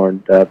bit more in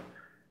depth.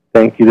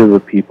 Thank you to the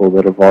people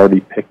that have already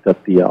picked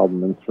up the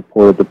album and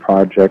supported the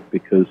project,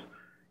 because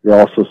you're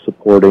also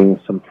supporting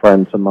some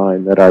friends of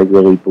mine that I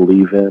really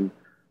believe in,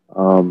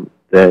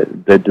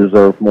 that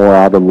deserve more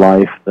out of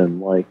life than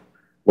like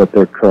what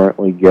they're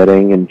currently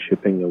getting and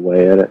chipping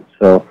away at it.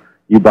 So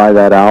you buy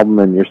that album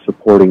and you're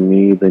supporting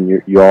me, then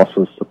you're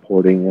also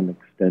supporting an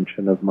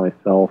extension of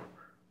myself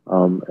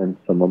and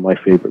some of my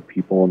favorite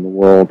people in the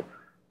world.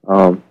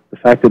 The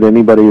fact that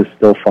anybody is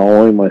still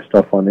following my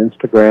stuff on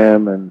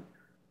Instagram and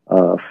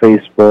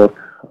Facebook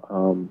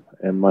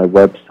and my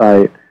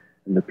website,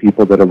 and the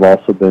people that have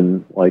also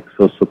been like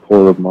so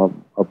supportive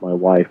of my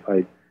wife,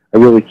 I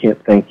really can't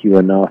thank you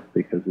enough,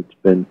 because it's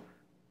been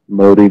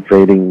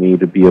motivating me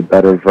to be a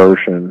better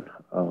version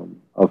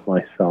of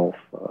myself,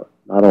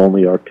 not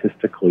only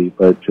artistically,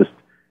 but just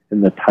in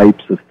the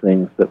types of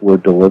things that we're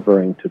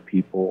delivering to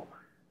people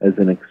as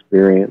an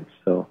experience.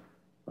 So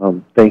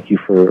thank you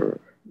to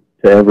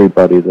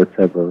everybody that's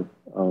ever,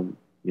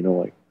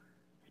 like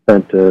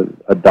spent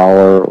a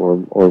dollar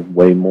or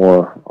way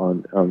more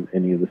on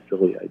any of the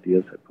silly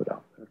ideas I put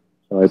out there.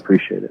 So I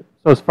appreciate it.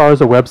 So as far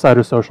as a website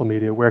or social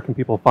media, where can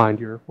people find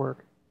your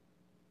work?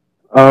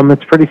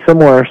 It's pretty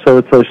similar. So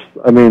it's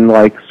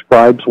like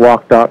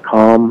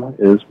scribeswalk.com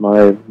is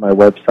my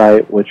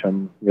website, which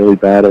I'm really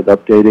bad at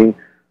updating.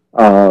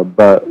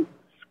 But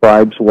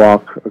Scribes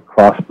Walk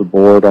across the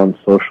board on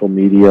social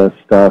media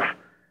stuff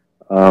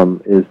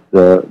is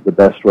the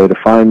best way to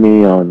find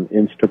me on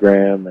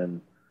Instagram,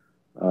 and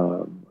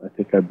I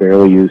think I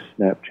barely use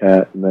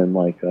Snapchat, and then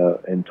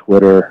and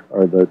Twitter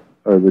are the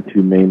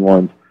two main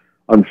ones.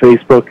 On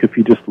Facebook, if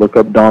you just look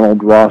up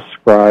Donald Ross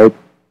Scribe,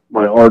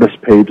 my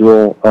artist page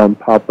will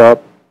pop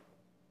up,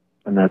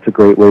 and that's a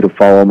great way to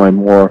follow my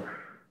more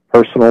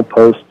personal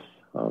posts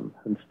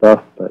and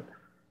stuff. But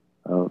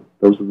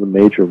those are the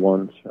major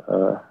ones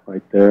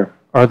right there.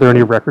 Are there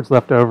any records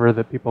left over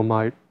that people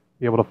might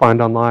be able to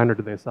find online, or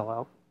do they sell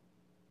out?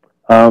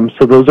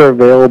 So those are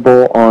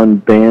available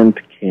on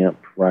Bandcamp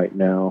right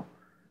now.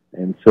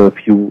 And so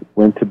if you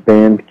went to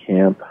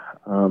Bandcamp,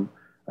 I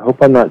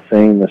hope I'm not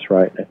saying this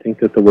right. I think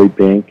that the way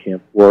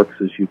Bandcamp works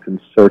is you can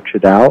search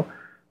it out,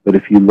 but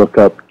if you look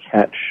up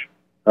Catch,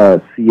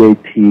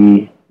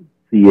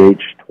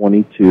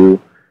 CATCH22,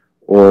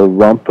 or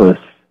Rumpus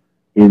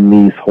in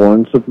These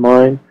Horns of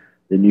Mine,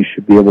 then you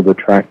should be able to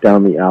track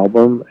down the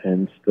album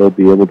and still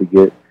be able to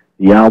get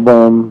the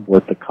album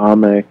with the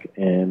comic.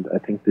 And I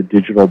think the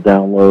digital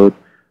download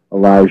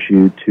allows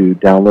you to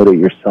download it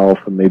yourself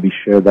and maybe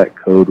share that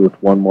code with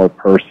one more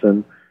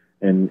person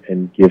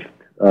and gift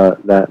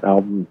that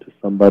album to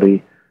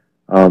somebody.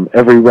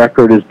 Every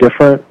record is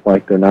different,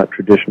 like they're not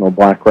traditional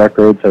black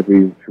records.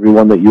 Every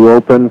one that you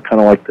open, kind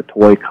of like the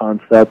toy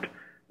concept,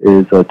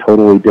 is a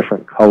totally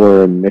different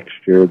color and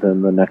mixture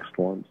than the next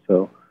one.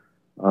 So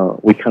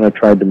we kind of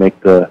tried to make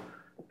the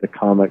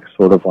comic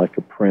sort of like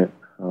a print.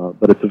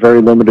 But it's a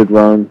very limited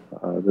run.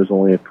 There's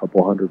only a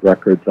couple hundred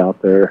records out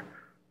there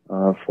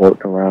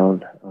floating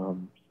around.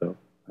 So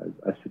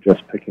I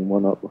suggest picking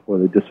one up before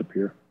they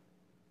disappear.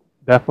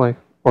 Definitely.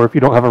 Or if you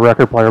don't have a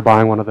record player,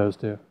 buying one of those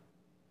too.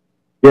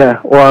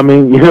 Yeah, well, I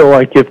mean,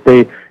 like if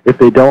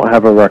they don't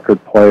have a record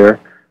player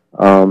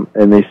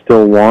and they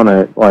still want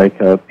it, like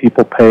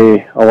people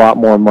pay a lot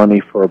more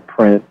money for a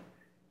print.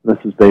 This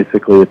is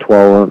basically a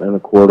 12 and a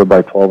quarter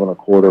by 12 and a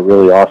quarter,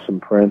 really awesome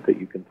print that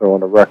you can throw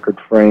in a record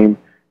frame,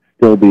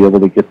 still be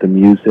able to get the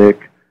music,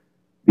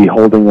 be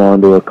holding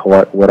on to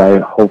what I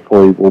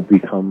hopefully will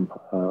become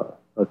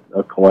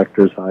a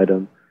collector's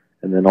item,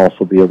 and then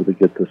also be able to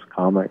get this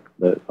comic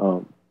that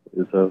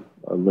is a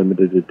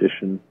limited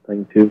edition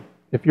thing too.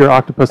 If your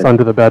Octopus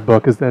Under the Bed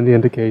book is then the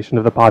indication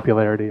of the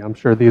popularity, I'm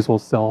sure these will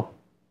sell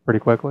pretty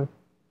quickly.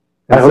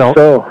 I hope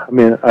so. I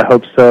mean, I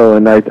hope so.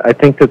 And I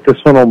think that this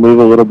one will move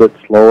a little bit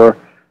slower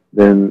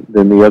than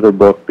the other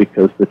book,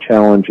 because the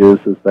challenge is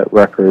that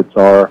records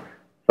are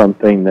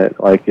something that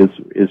like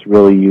is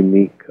really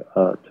unique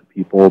to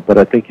people. But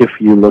I think if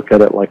you look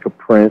at it like a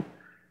print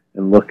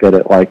and look at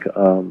it like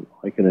an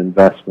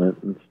investment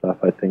and stuff,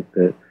 I think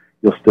that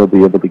you'll still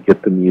be able to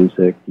get the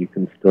music. You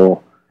can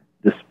still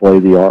display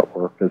the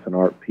artwork as an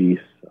art piece.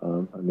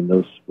 I mean,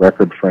 those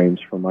record frames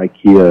from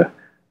IKEA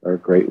are a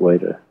great way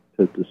to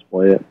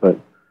display it. But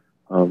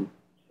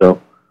so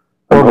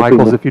or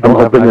Michael's, if you don't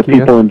have hoping that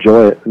people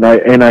enjoy it, and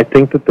I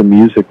think that the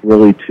music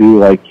really too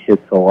like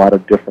hits a lot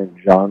of different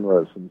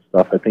genres and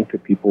stuff. I think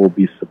that people will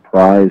be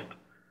surprised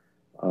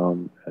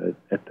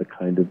at the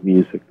kind of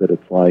music that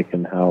it's like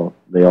and how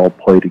they all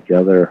play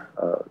together,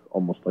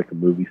 almost like a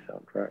movie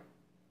soundtrack.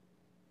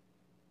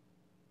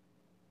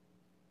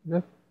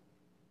 Yeah.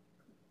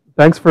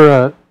 Thanks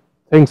for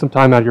taking some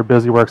time out of your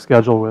busy work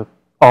schedule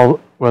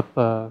with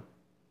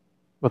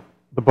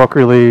the book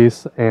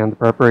release and the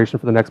preparation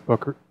for the next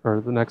book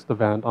or the next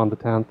event on the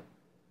 10th.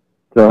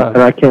 So, and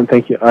I can't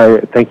thank you. I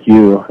thank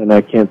you, and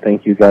I can't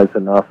thank you guys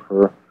enough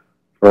for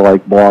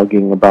like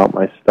blogging about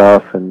my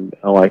stuff. And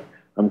like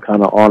I'm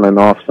kind of on and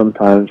off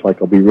sometimes.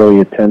 Like I'll be really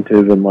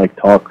attentive and like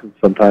talk.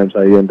 Sometimes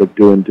I end up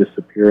doing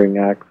disappearing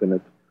acts, and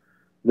it's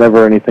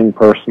never anything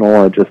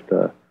personal. I just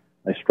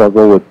I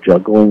struggle with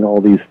juggling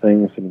all these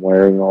things and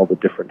wearing all the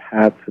different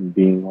hats and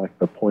being like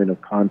the point of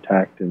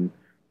contact and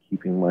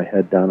keeping my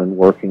head down and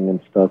working and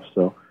stuff.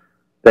 So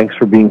thanks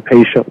for being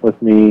patient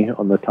with me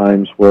on the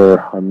times where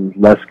I'm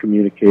less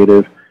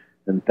communicative,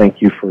 and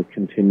thank you for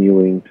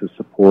continuing to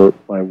support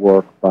my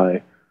work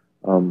by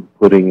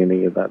putting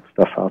any of that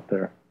stuff out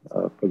there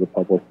for the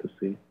public to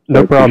see. So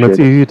no problem. It's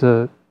easy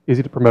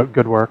to promote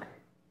good work.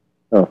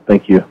 Oh,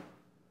 thank you.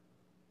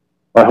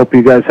 I hope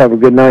you guys have a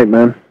good night,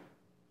 man.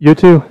 You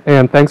too,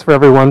 and thanks for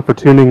everyone for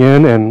tuning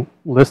in and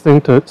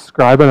listening to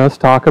Scribe and us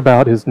talk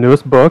about his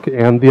newest book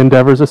and the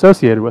endeavors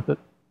associated with it.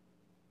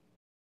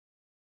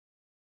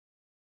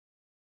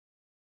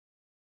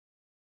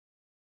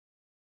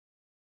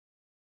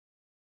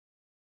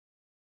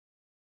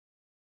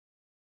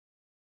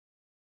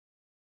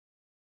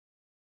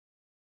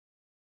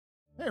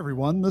 Hey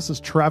everyone, this is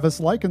Travis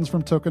Likens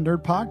from Token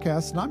Nerd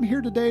Podcast, and I'm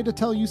here today to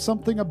tell you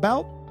something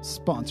about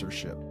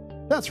sponsorship.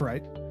 That's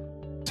right.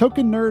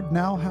 Token Nerd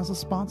now has a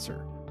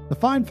sponsor. The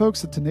fine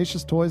folks at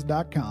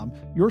TenaciousToys.com,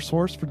 your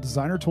source for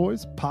designer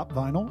toys, pop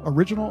vinyl,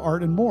 original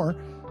art, and more,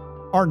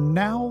 are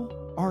now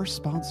our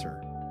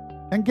sponsor.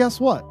 And guess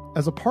what?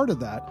 As a part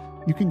of that,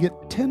 you can get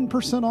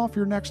 10% off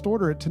your next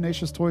order at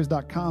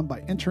TenaciousToys.com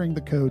by entering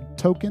the code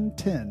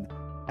TOKEN10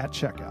 at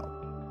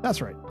checkout.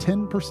 That's right,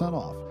 10%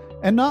 off.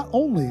 And not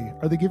only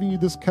are they giving you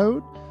this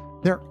code,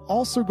 they're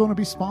also going to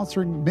be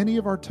sponsoring many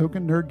of our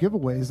Token Nerd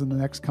giveaways in the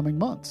next coming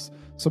months.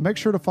 So make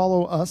sure to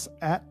follow us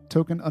at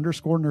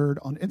token_nerd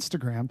on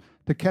Instagram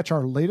to catch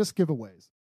our latest giveaways.